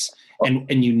 It's,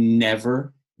 and you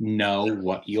never know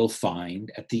what you'll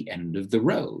find at the end of the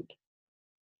road,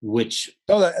 which,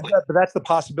 but that's the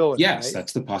possibility. yes, right?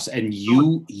 that's the possibility.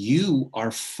 And you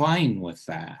are fine with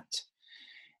that.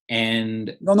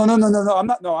 And No.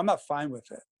 I'm not fine with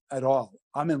it at all.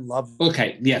 I'm in love.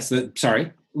 okay, yes,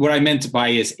 sorry. What I meant by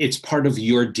is it's part of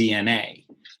your DNA.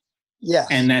 Yes.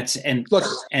 And that's, Look,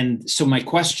 and so my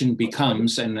question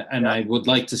becomes, and I would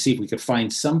like to see if we could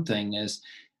find something, is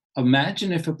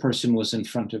imagine if a person was in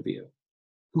front of you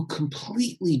who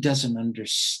completely doesn't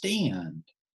understand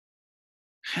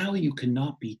how you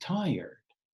cannot be tired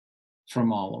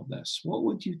from all of this. What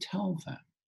would you tell them?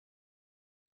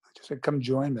 just said, come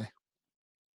join me.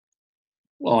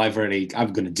 Well, I'm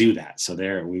going to do that. So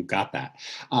there, we've got that.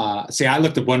 See, I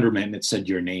looked at Wonderment and it said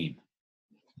your name.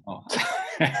 Oh.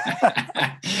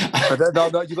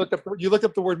 No, you looked up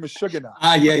the word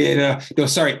Meshuggah. No,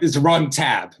 sorry, it's the wrong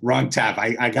tab.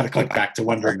 I got to click back to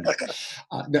Wonderment.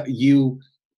 No, you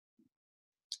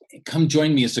come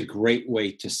join me is a great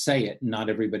way to say it. Not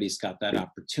everybody's got that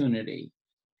opportunity.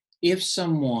 If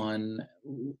someone's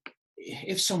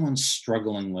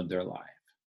struggling with their life,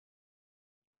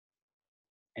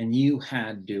 and you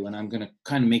had to, and I'm going to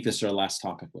kind of make this our last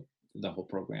topic with the whole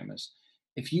program, is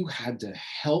if you had to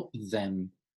help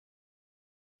them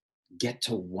get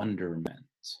to wonderment,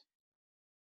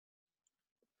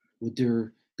 would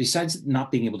there, besides not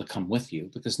being able to come with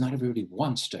you, because not everybody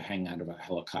wants to hang out of a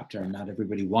helicopter and not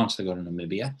everybody wants to go to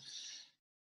Namibia,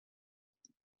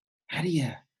 how do you,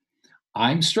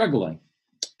 I'm struggling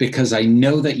because I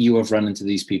know that you have run into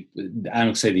these people. I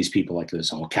don't say these people like this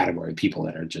whole category of people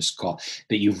that are just called,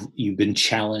 that you've been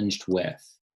challenged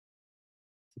with.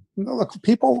 No, look,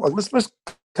 people, let's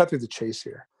cut through the chase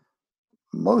here.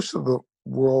 Most of the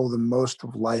world and most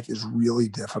of life is really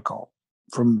difficult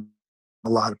from a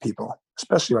lot of people,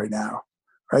 especially right now,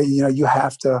 right? You know, you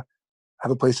have to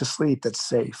have a place to sleep that's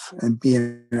safe and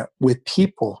being with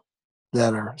people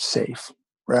that are safe,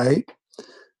 right?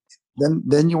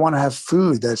 Then you want to have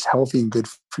food that's healthy and good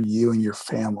for you and your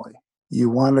family.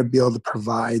 You want to be able to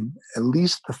provide at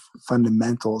least the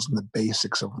fundamentals and the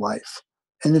basics of life.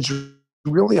 And it's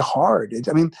really hard. It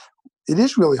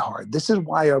is really hard. This is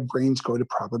why our brains go to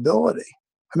probability.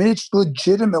 I mean, it's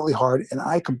legitimately hard, and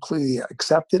I completely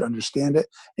accept it, understand it,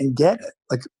 and get it.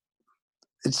 Like,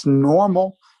 it's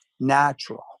normal,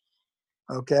 natural.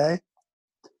 Okay?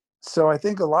 So I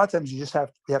think a lot of times you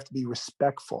have to be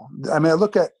respectful. I mean, I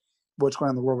look at what's going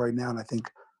on in the world right now, and I think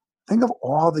of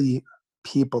all the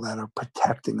people that are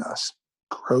protecting us: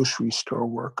 grocery store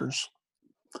workers,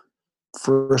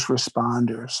 first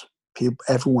responders, people,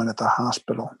 everyone at the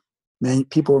hospital,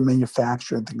 people who are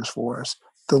manufacturing things for us,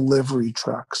 delivery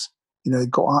trucks,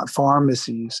 go on,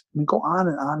 pharmacies, go on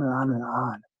and on and on and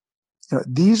on.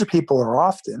 These are people who are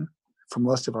often, for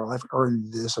most of our life, are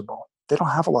invisible. They don't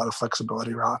have a lot of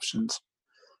flexibility or options.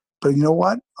 But you know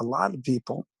what? A lot of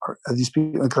people are these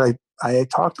people. Like I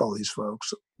talk to all these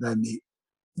folks that I meet.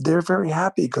 They're very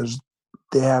happy because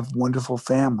they have wonderful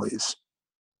families.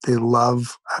 They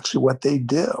love actually what they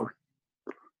do.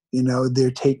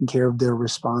 They're taking care of their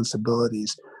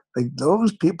responsibilities. Like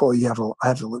those people, I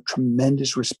have a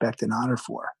tremendous respect and honor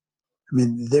for. I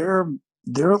mean, they're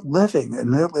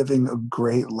living a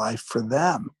great life for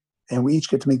them, and we each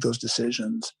get to make those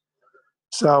decisions.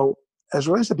 So, as it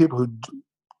relates to people who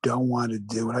don't want to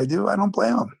do what I do, I don't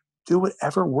blame them. Do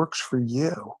whatever works for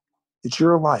you. It's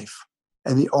your life,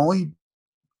 and the only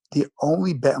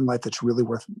bet in life that's really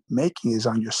worth making is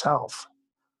on yourself.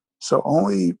 So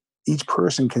only each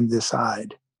person can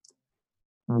decide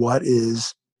what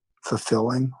is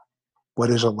fulfilling, what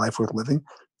is a life worth living.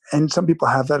 And some people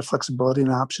have that flexibility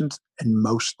and options, and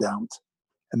most don't.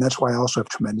 And that's why I also have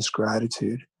tremendous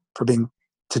gratitude for being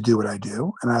to do what I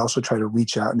do. And I also try to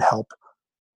reach out and help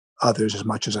others as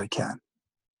much as I can.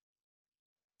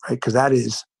 Right? Because that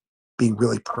is being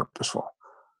really purposeful.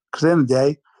 Because at the end of the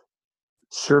day,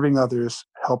 serving others,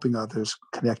 helping others,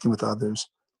 connecting with others.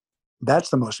 That's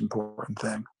the most important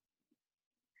thing.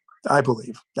 I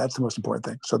believe that's the most important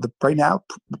thing. So right now,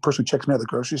 the person who checks me out at the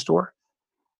grocery store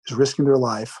is risking their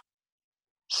life,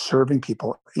 serving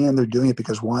people, and they're doing it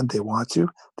because, one, they want to,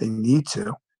 they need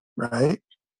to, right?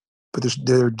 But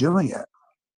they're doing it.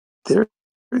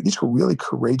 These are really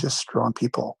courageous, strong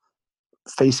people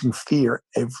facing fear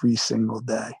every single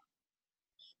day.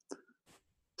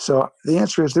 So the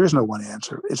answer is, there is no one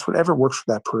answer. It's whatever works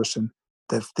for that person,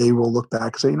 that they will look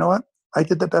back and say, you know what? I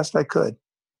did the best I could.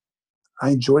 I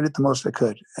enjoyed it the most I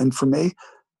could. And for me,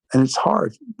 and it's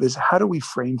hard, is how do we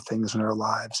frame things in our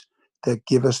lives that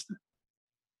give us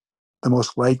the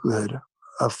most likelihood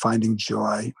of finding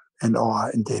joy and awe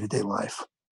in day-to-day life?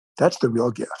 That's the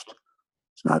real gift.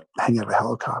 It's not hanging out of a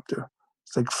helicopter.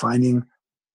 It's like finding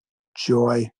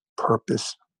joy,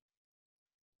 purpose,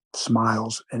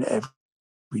 smiles in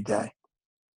every day.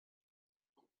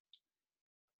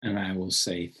 And I will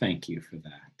say thank you for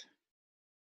that.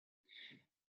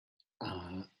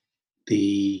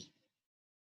 The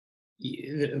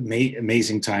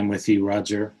amazing time with you,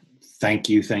 Roger. Thank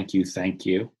you, thank you, thank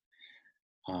you.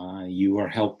 You are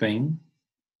helping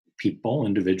people,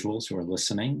 individuals who are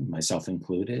listening, myself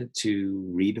included,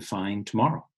 to redefine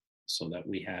tomorrow, so that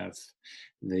we have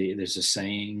there's a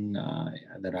saying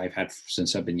that I've had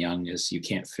since I've been young, is you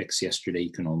can't fix yesterday,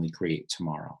 you can only create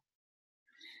tomorrow.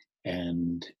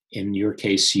 And in your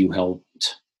case, you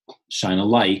helped shine a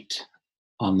light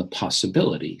on the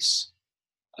possibilities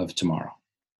of tomorrow.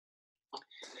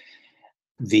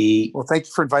 Well, thank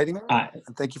you for inviting me,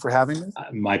 and thank you for having me.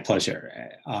 My pleasure.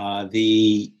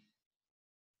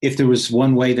 If there was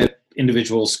one way that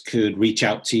individuals could reach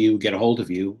out to you, get a hold of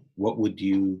you, what would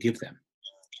you give them?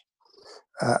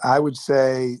 I would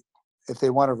say, if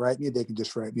they want to write me, they can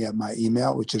just write me at my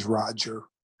email, which is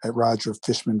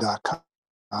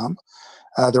roger@rogerfishman.com.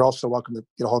 They're also welcome to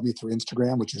get a hold of me through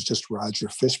Instagram, which is just Roger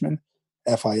Fishman,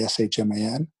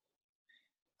 Fishman.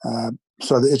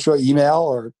 So it's your email,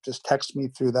 or just text me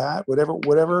through that,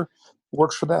 whatever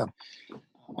works for them.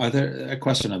 Are there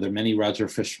many Roger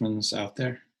Fishmans out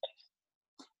there?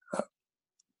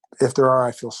 If there are,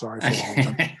 I feel sorry for all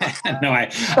of them. No,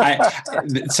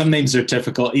 some names are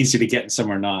difficult, easy to get, and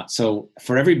some are not. So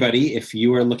for everybody, if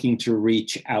you are looking to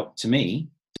reach out to me,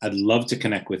 I'd love to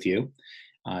connect with you.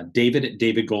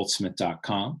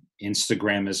 David@davidgoldsmith.com.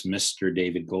 Instagram is Mr.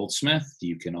 David Goldsmith.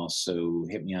 You can also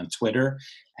hit me on Twitter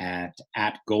at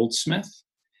 @Goldsmith.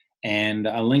 And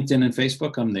LinkedIn and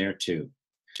Facebook, I'm there too.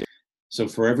 So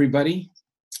for everybody,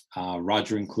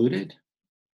 Roger included,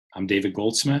 I'm David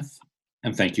Goldsmith,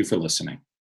 and thank you for listening.